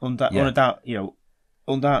happens. Undoubtedly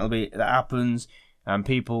that happens, and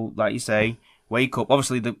people, like you say, wake up.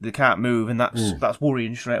 Obviously, they can't move, and that's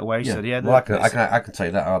worrying straight away. Yeah. So yeah, well, I can tell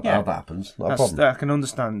you that how that happens. Not a problem. I can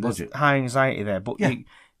understand. There's high anxiety there, but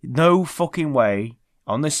no fucking way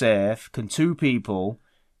on this earth can two people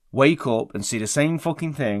wake up and see the same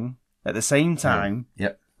fucking thing at the same time.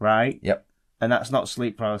 Yep. Right. Yep. And that's not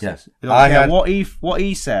sleep paralysis. Yeah. What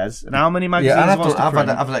he says and how many magazines I've had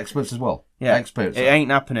that experience as well. Yeah, experience. It ain't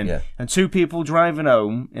happening. Yeah. And two people driving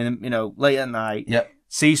home, late at night,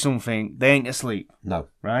 see something, they ain't asleep. No.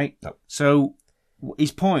 Right. No. So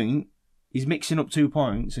his point, he's mixing up 2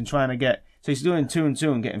 points and trying to get. So he's doing 2 and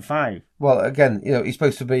 2 and getting 5. Well, again, he's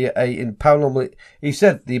supposed to be in paranormal. He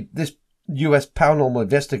said this US paranormal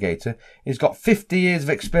investigator has got 50 years of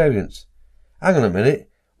experience. Hang on a minute.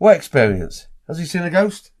 What experience? Has he seen a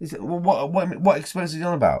ghost? What experience is he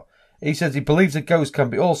on about? He says he believes a ghost can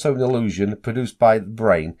be also an illusion produced by the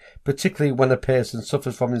brain, particularly when a person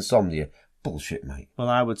suffers from insomnia. Bullshit, mate. Well,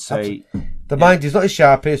 I would say the mind is not as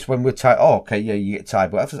sharp as when we're tired. Oh, okay, yeah, you get tired,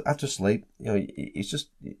 but after sleep, it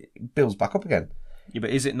builds back up again. Yeah, but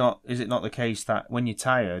is it not the case that when you're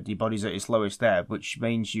tired, your body's at its lowest ebb, which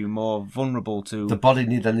makes you more vulnerable to the body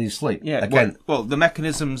needs sleep? Yeah, again. Well, the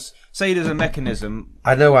mechanisms. Say there's a mechanism.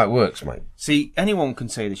 I know how it works, mate. See, anyone can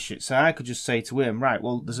say this shit. So I could just say to him, right?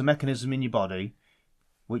 Well, there's a mechanism in your body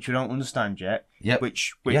which we don't understand yet. Yep.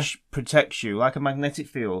 Which protects you like a magnetic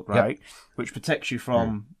field, right? Yep. Which protects you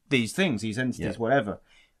from these things, these entities, whatever.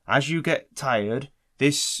 As you get tired,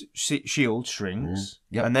 this shield shrinks,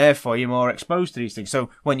 and therefore you're more exposed to these things. So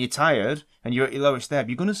when you're tired and you're at your lowest ebb,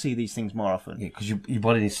 you're going to see these things more often. Yeah, because your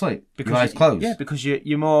body needs sleep. Because your eyes closed. Yeah, because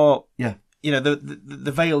you're more. Yeah.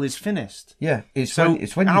 The veil is finished. Yeah,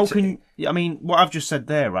 I mean, what I've just said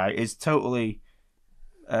there, right, is totally.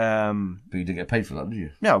 But you didn't get paid for that, did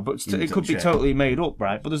you? No, but it could be totally made up,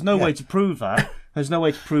 right? But there's no way to prove that. There's no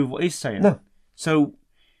way to prove what he's saying. No. So,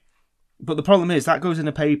 but the problem is that goes in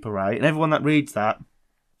the paper, right? And everyone that reads that,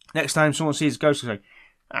 next time someone sees a ghost, they say,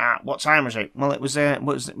 what time was it? Well, it was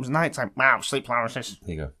night time. Wow, sleep paralysis.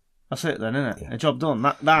 There you go. That's it then, isn't it? Yeah. A job done.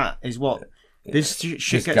 That is what this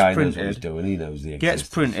shit gets guy printed. Knows what he's doing. He knows the gets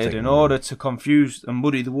printed in order to confuse and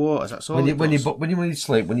muddy the waters. That's all. When you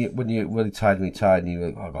sleep, when you're really tired and you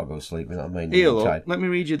go, I gotta go to sleep. You know what I mean? Let me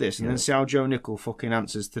read you this and then see how Joe Nickel fucking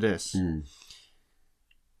answers to this.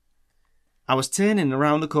 I was turning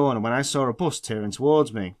around the corner when I saw a bus tearing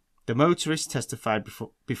towards me. The motorist testified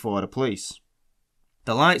before the police.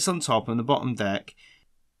 The lights on top and the bottom deck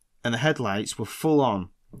and the headlights were full on,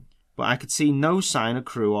 but I could see no sign of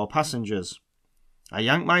crew or passengers. I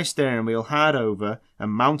yanked my steering wheel hard over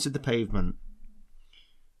and mounted the pavement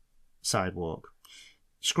sidewalk,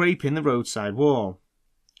 scraping the roadside wall.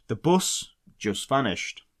 The bus just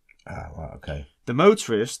vanished. Ah, well, okay. The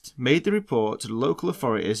motorist made the report to the local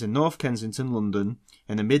authorities in North Kensington, London,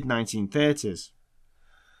 in the mid-1930s.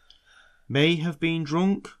 May have been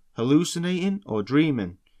drunk, hallucinating or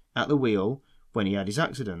dreaming at the wheel when he had his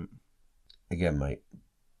accident. Again, mate.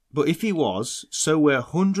 But if he was, so were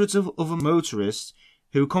hundreds of other motorists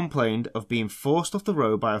who complained of being forced off the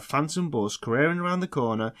road by a phantom bus careering around the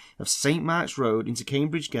corner of St Mark's Road into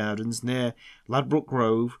Cambridge Gardens near Ladbroke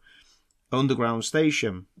Grove Underground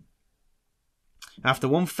Station. After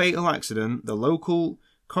one fatal accident, the local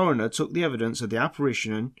coroner took the evidence of the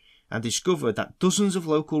apparition and discovered that dozens of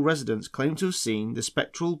local residents claimed to have seen the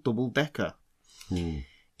spectral double-decker.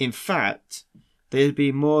 In fact, there had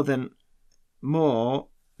been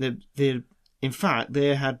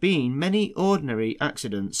there had been many ordinary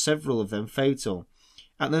accidents, several of them fatal,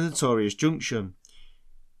 at the notorious junction.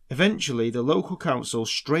 Eventually, the local council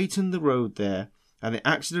straightened the road there, and the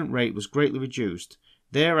accident rate was greatly reduced.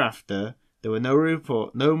 Thereafter, there were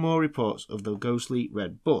no more reports of the ghostly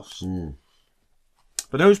red bus.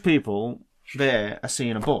 But those people there are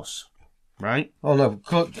seeing a bus, right? Oh no!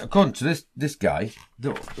 According to this guy,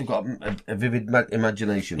 they've got a vivid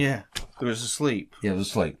imagination. Yeah, they was asleep. Yeah, they're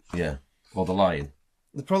asleep. Yeah, or they're lying.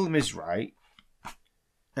 The problem is, right,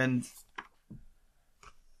 and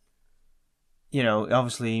you know,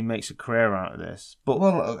 obviously he makes a career out of this, but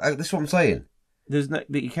that's what I'm saying. There's no,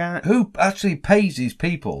 but you can't. Who actually pays these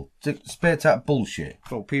people to spit out bullshit?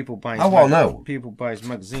 Well, people buy. People buy his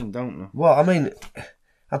magazine, don't they? Well, I mean,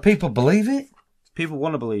 and people believe it. People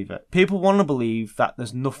want to believe it. People want to believe that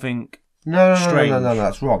there's nothing. No, strange. No,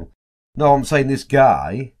 that's wrong. No, I'm saying this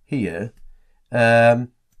guy here,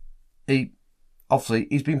 he's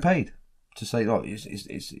been paid to say, "Look, it's."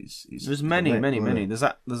 There's many. There's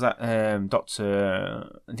that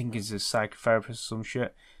doctor. I think he's a psychotherapist or some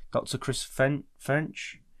shit. Dr. Chris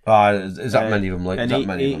French. Is that many of them? Like, and that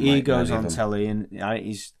many of them, he goes on telly, and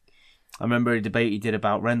I remember a debate he did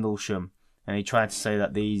about Rendlesham, and he tried to say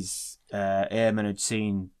that these airmen had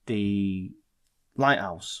seen the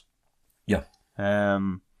lighthouse. Yeah.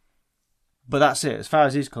 But that's it. As far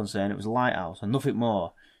as he's concerned, it was a lighthouse and nothing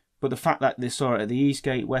more. But the fact that they saw it at the East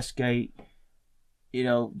Gate, West Gate, you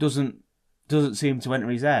know, doesn't seem to enter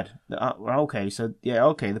his head. Okay,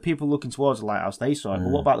 the people looking towards the lighthouse, they saw it. But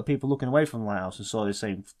what about the people looking away from the lighthouse and saw the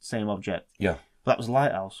same object? Yeah. But that was the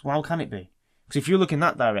lighthouse. Well, how can it be? Because if you look in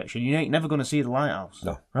that direction, you ain't never going to see the lighthouse.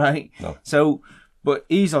 No. Right? No. So, but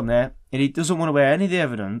he's on there, and he doesn't want to wear any of the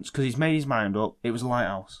evidence because he's made his mind up. It was a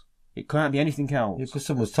lighthouse. It can't be anything else. Yeah, because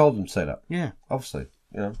someone's told them to say that. Yeah. Obviously.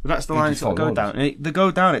 You know. But that's the line it's got to go down. And they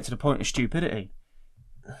go down it to the point of stupidity.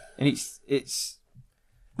 And it's...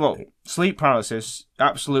 Well, sleep paralysis,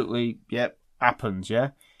 absolutely, happens,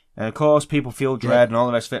 yeah? And of course, people feel dread and all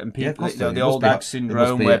the rest of it, and people, the old ag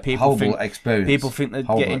syndrome where people think they're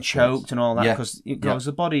getting choked and all that, because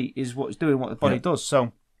the body is what's doing what the body does.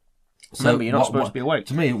 So remember, you're not supposed to be awake.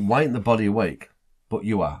 To me, why ain't the body awake? But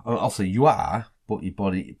you are. Obviously, you are, but your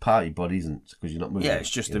body, part of your body isn't, because you're not moving. Yeah, it's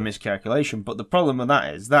just a miscalculation. But the problem with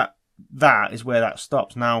that is that is where that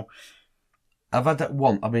stops. Now, I've had that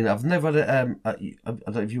one. I mean, I've never had it. I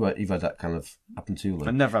don't know if you've had that kind of happen to you.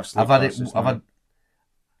 I never have sleep I've had it. paralysis, I've had.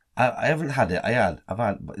 I haven't had it. I've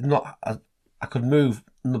had, but not. I could move,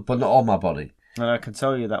 but not all my body. And I can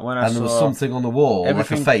tell you that when there was something on the wall, like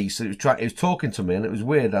a face. It was talking to me, and it was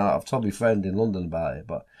weird. I've told my friend in London about it,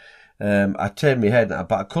 but I turned my head,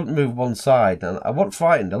 but I couldn't move one side, and I wasn't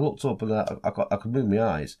frightened. I looked up, and I could move my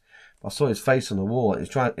eyes. I saw his face on the wall.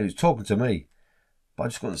 It was talking to me, but I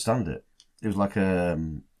just couldn't stand it. It was like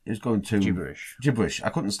it was going to gibberish. I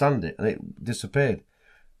couldn't stand it, and it disappeared.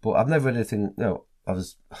 But I've never had anything. No, I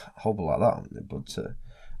was horrible like that. But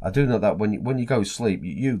I do know that when you go to sleep,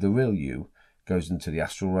 the real you, goes into the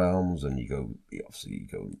astral realms, and you go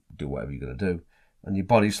and do whatever you're going to do, and your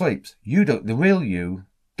body sleeps. The real you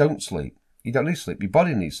don't sleep. You don't need sleep. Your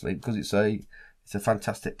body needs sleep because it's a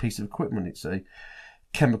fantastic piece of equipment. It's a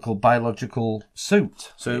chemical biological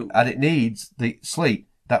suit, and it needs the sleep.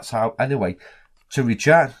 That's how, anyway, to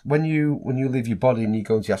recharge, when you leave your body and you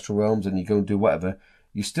go into the astral realms and you go and do whatever,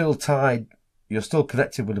 you're still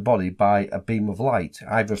connected with the body by a beam of light,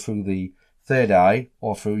 either through the third eye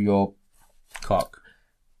or through your cock.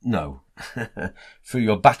 No, through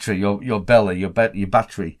your battery, your belly, your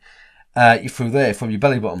battery, you're through there from your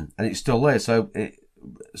belly button, and it's still there. So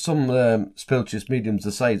some spiritualist mediums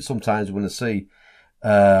are saying sometimes when they see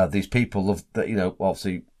these people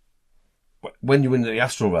obviously. When you're in the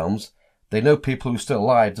astral realms, they know people who are still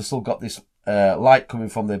alive. They've still got this light coming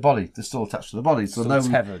from their body. They're still attached to the body. So still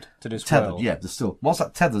tethered to this world. Yeah, they're still. Once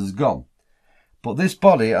that tether is gone. But this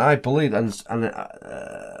body, I believe, and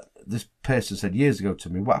this person said years ago to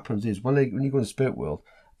me, what happens is when you go in the spirit world,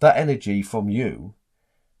 that energy from you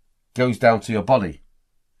goes down to your body.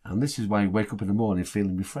 And this is why you wake up in the morning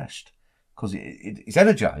feeling refreshed. because it's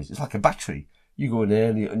energized. It's like a battery. You go in there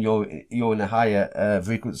and you're in a higher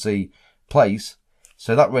frequency place,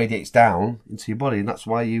 so that radiates down into your body, and that's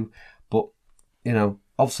why you. But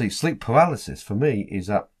obviously, sleep paralysis for me is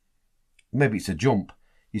that maybe it's a jump.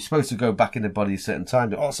 You're supposed to go back in the body a certain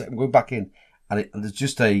time. I'm going back in, and there's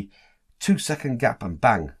just a 2-second gap, and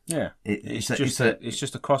bang. Yeah, it's just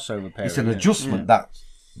a crossover period. It's an adjustment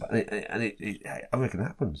I reckon it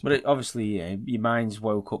happens. But obviously, your mind's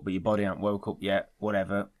woke up, but your body ain't woke up yet.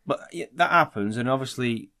 Whatever. But that happens, and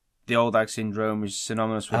obviously, the old hag syndrome is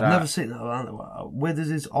synonymous with that. I've never seen that. Where does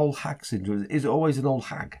this old hag syndrome? Is it always an old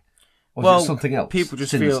hag? Or is it something else? People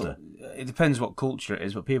just feel. It depends what culture it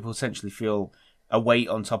is, but people essentially feel a weight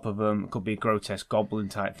on top of them. It could be a grotesque goblin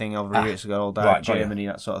type thing over years ago, old Germany,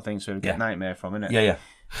 that sort of thing. So you get nightmare from, innit? Yeah.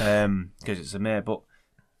 Because it's a mare, but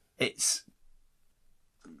it's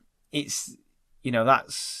that's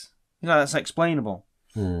explainable.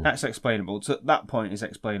 That's explainable. So that point is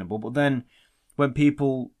explainable. But then when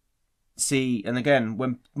people see, and again,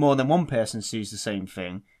 when more than one person sees the same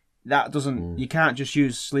thing, that doesn't. You can't just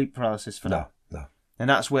use sleep paralysis for that. No. And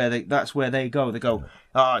that's where they go. They go,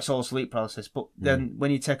 oh, it's all sleep paralysis. But then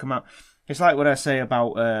when you take them out, it's like what I say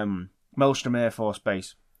about Maelstrom Air Force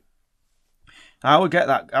Base. I would get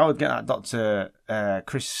that Dr.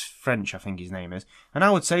 Chris French, I think his name is, and I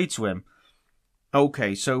would say to him,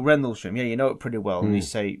 okay, so Rendlesham, you know it pretty well. And he'd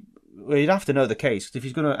say, well, you'd have to know the case, because if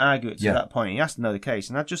he's going to argue it to that point, he has to know the case.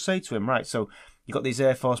 And I'd just say to him, right, so you got these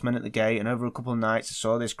Air Force men at the gate, and over a couple of nights I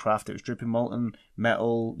saw this craft. It was dripping molten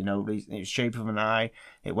metal, it was shape of an eye.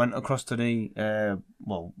 It went across to the,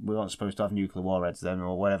 we weren't supposed to have nuclear warheads then,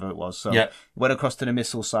 or whatever it was. So it went across to the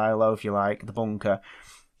missile silo, if you like, the bunker,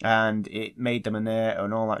 and it made them an air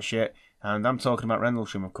and all that shit. And I'm talking about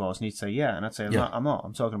Rendlesham, of course, and he'd say, yeah. And I'd say, I'm not.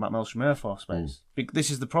 I'm talking about Maelstrom Air Force Base. This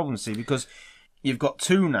is the problem, see, because you've got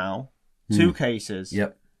two cases,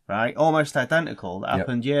 right, almost identical, that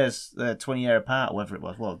happened years, 20 years apart, whatever it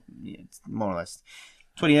was. Well, more or less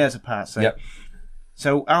 20 years apart, say.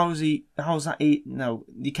 So how's that? No,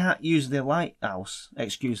 you can't use the lighthouse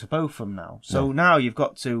excuse for both of them now. So now he's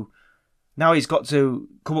got to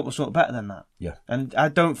come up with something better than that. Yeah. And I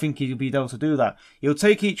don't think he'll be able to do that. He'll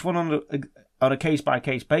take each one on a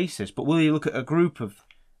case-by-case basis, but will he look at a group of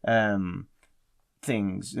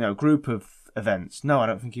things, group of events? No, I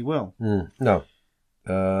don't think he will. No.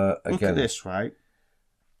 Look at this, right?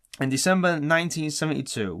 In December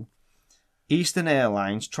 1972, Eastern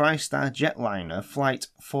Airlines TriStar jetliner Flight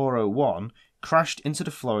 401 crashed into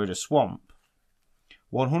the Florida swamp.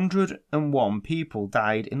 101 people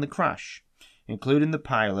died in the crash, including the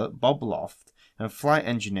pilot, Bob Loft, and flight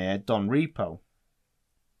engineer, Don Repo.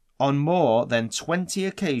 On more than 20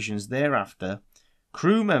 occasions thereafter,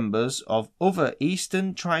 crew members of other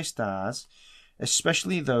Eastern TriStars,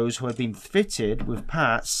 especially those who had been fitted with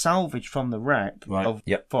parts salvaged from the wreck of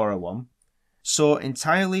 401, saw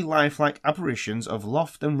entirely lifelike apparitions of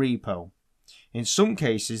Loft and Repo. In some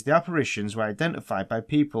cases, the apparitions were identified by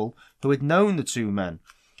people who had known the two men,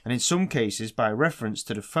 and in some cases by reference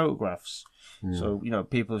to the photographs. So,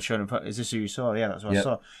 people have shown them, is this who you saw? Yeah, that's what I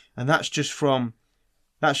saw. And that's just from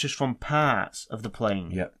parts of the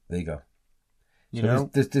plane. Yeah, there you go.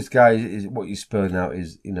 This guy is what you spurring out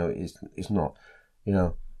is, it's not.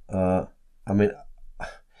 I mean,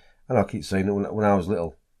 and I keep saying it when I was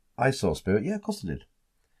little, I saw spirit. Yeah, of course I did.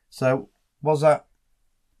 So, was that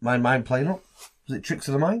my mind playing up? Was it tricks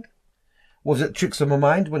of the mind? Was it tricks of my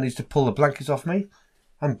mind when he used to pull the blankets off me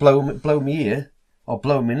and blow me ear or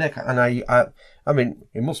blow me neck? And I mean,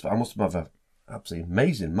 I must have an absolutely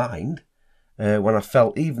amazing mind when I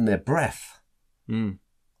felt even their breath on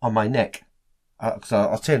my neck. Because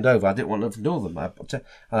I turned over, I didn't want nothing to do with them.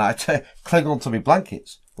 And I clung onto my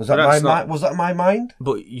blankets. Was that my mind?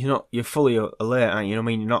 But you're fully alert, aren't you? I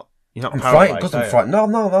mean, you're not. I'm frightened because I'm frightened.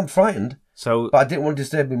 No, I'm frightened. So, but I didn't want to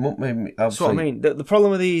disturb me. That's what I mean. The problem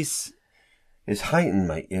with these, it's heightened,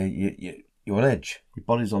 mate. You're on edge. Your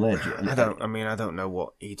body's on edge. I don't know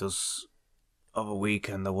what he does of a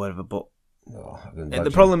weekend or whatever. But the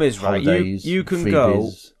problem is, right? You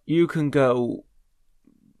can go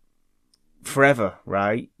forever,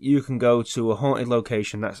 right? You can go to a haunted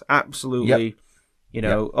location that's absolutely.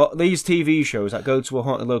 These TV shows that go to a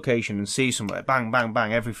haunted location and see somebody bang, bang,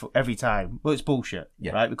 bang every time. Well, it's bullshit,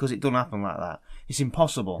 right? Because it doesn't happen like that. It's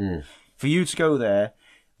impossible for you to go there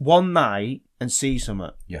one night and see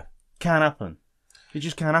something. Yeah, can't happen. It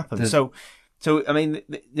just can't happen. So I mean,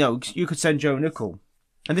 you could send Joe Nickel,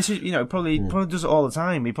 and this is probably does it all the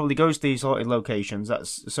time. He probably goes to these haunted locations.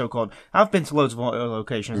 That's so called. I've been to loads of haunted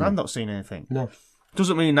locations. I've not seen anything. No,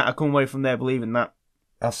 doesn't mean that I come away from there believing that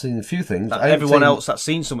I've seen a few things. That everyone else that's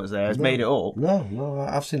seen something there has made it up. No,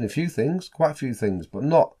 I've seen a few things, quite a few things, but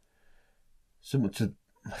not something to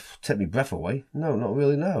take my breath away. No, not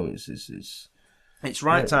really. No, it's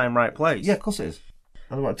right time, right place. Yeah, of course it is.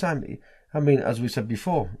 At the right time. I mean, as we said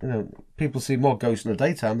before, people see more ghosts in the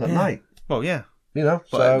daytime than at night. Well, yeah. But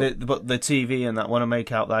the TV and that want to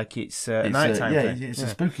make out like it's a nighttime thing. It's a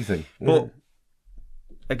spooky thing. But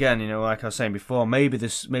again, like I was saying before, maybe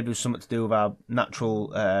there's something to do with our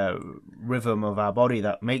natural rhythm of our body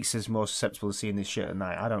that makes us more susceptible to seeing this shit at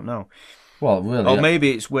night. I don't know. Well, really. Or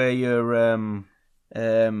maybe it's where you're,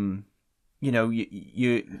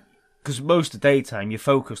 you because most of the daytime you're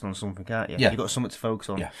focused on something, aren't you? Yeah. You've got something to focus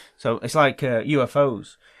on. Yeah. So it's like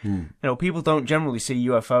UFOs. People don't generally see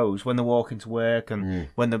UFOs when they're walking to work and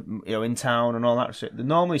when they're in town and all that shit. They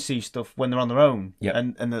normally see stuff when they're on their own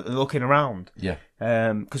and they're looking around. Yeah.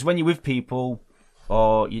 Because when you're with people,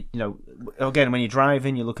 or again when you're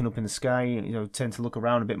driving, you're looking up in the sky. And, tend to look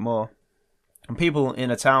around a bit more. And people in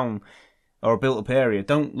a town or a built-up area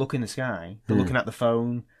don't look in the sky. They're looking at the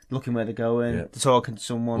phone, looking where they're going, they're talking to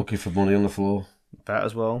someone, looking for money on the floor. That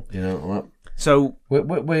as well. All that. So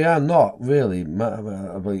we are not really.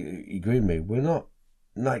 You agree with me? We're not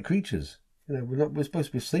night creatures. We're supposed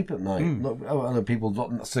to be asleep at night. I know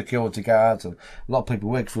people, security guards, and a lot of people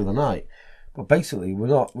work through the night. But basically, we're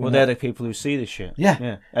not. They're the people who see this shit.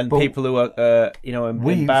 Yeah. And people who are,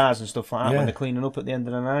 in bars and stuff like that when they're cleaning up at the end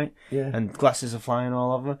of the night. Yeah. And glasses are flying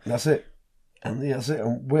all over. That's it. And that's it.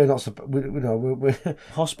 And we're not. We're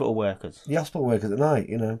hospital workers. The hospital workers at night,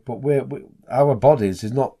 But our bodies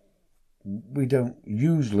is not. We don't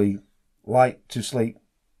usually like to sleep.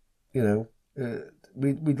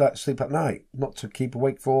 We'd like to sleep at night, not to keep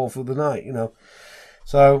awake for the night.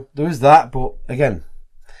 So there is that. But again,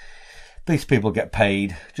 these people get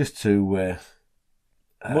paid just to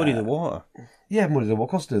muddy the water. Yeah, muddy the water. Of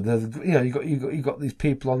course, you got these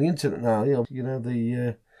people on the internet now.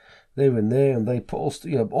 They're in there and they put all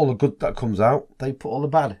the good that comes out. They put all the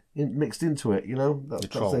bad mixed into it. The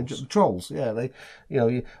trolls. The trolls. Yeah, they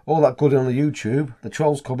all that good on the YouTube. The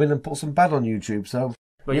trolls come in and put some bad on YouTube. So.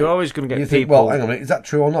 But you're always going to get you people. Think, well, hang on a minute, is that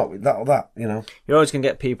true or not? That or that, You're always going to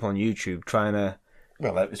get people on YouTube trying to.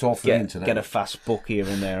 Well, it's all for the internet. Get a fast book here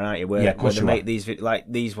and there, aren't you? Where they make these like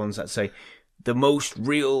these ones that say the most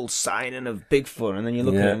real signing of Bigfoot, and then you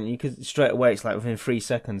look at it and you can straight away. It's like within 3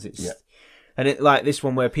 seconds. It's and it like this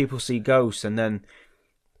one where people see ghosts and then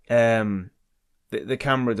the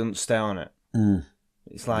camera doesn't stay on it.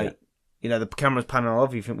 It's like the camera's panning all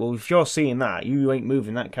over you. Think, well, if you're seeing that, you ain't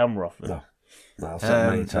moving that camera off. No.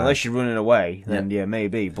 Unless you're running away, then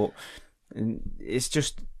maybe. But it's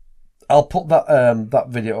just. I'll put that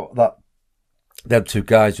video that them two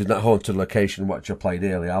guys with that haunted location which I played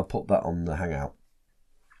earlier. I'll put that on the Hangout.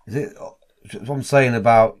 Is it? What I'm saying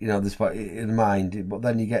about this in mind, but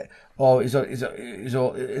then you get it's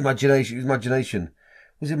all imagination. Imagination.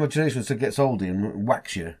 Was imagination so it gets older and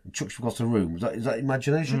whacks you and chucks you across the room? Is that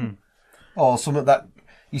imagination? Or something that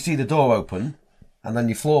you see the door open. And then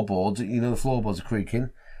your floorboards, the floorboards are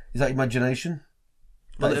creaking. Is that imagination?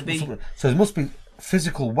 Well, so there must be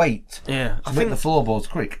physical weight to make the floorboards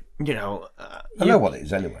creak. I know what it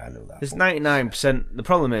is anyway. I know that. There's 99%. The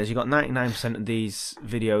problem is you've got 99% of these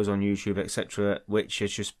videos on YouTube, etc., which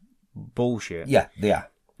is just bullshit. Yeah, they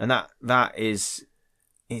are. And that is,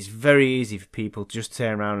 it's very easy for people to just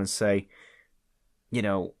turn around and say,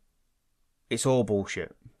 it's all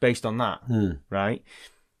bullshit based on that, right?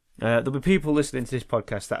 There'll be people listening to this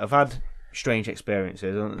podcast that have had strange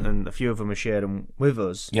experiences, and a few of them have shared them with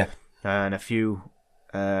us. Yeah. And a few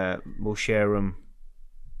will share them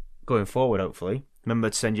going forward, hopefully.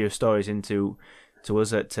 Remember to send your stories to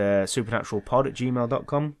us at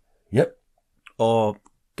supernaturalpod@gmail.com. Yep. Or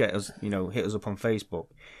get us, hit us up on Facebook.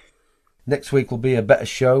 Next week will be a better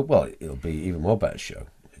show. Well, it'll be even more better show.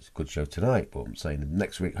 It's a good show tonight, but I'm saying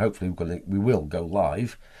next week, hopefully, we will go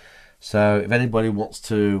live. So if anybody wants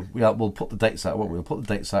to, we'll put the dates out, won't we? We'll put the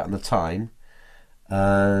dates out and the time.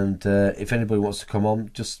 And if anybody wants to come on,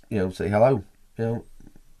 just, say hello.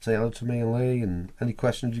 Say hello to me and Lee, and any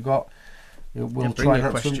questions you got, we'll try and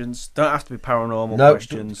answer questions. Don't have to be paranormal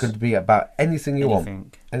questions. It could be about anything you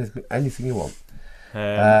want. Anything you want.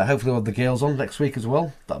 Hopefully we'll have the girls on next week as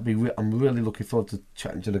well. I'm really looking forward to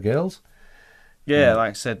chatting to the girls. Yeah, like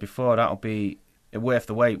I said before, that'll be worth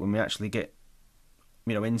the wait when we actually get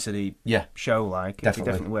into the show. It'll be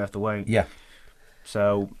definitely worth the wait. Yeah.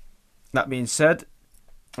 So that being said,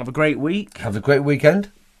 have a great week. Have a great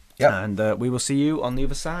weekend. Yeah. And we will see you on the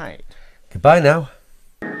other side. Goodbye now.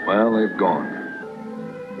 Well, they've gone.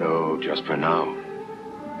 No, just for now.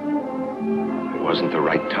 It wasn't the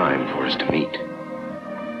right time for us to meet.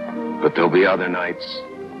 But there'll be other nights,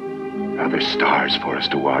 other stars for us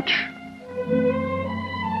to watch.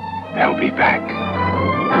 They'll be back.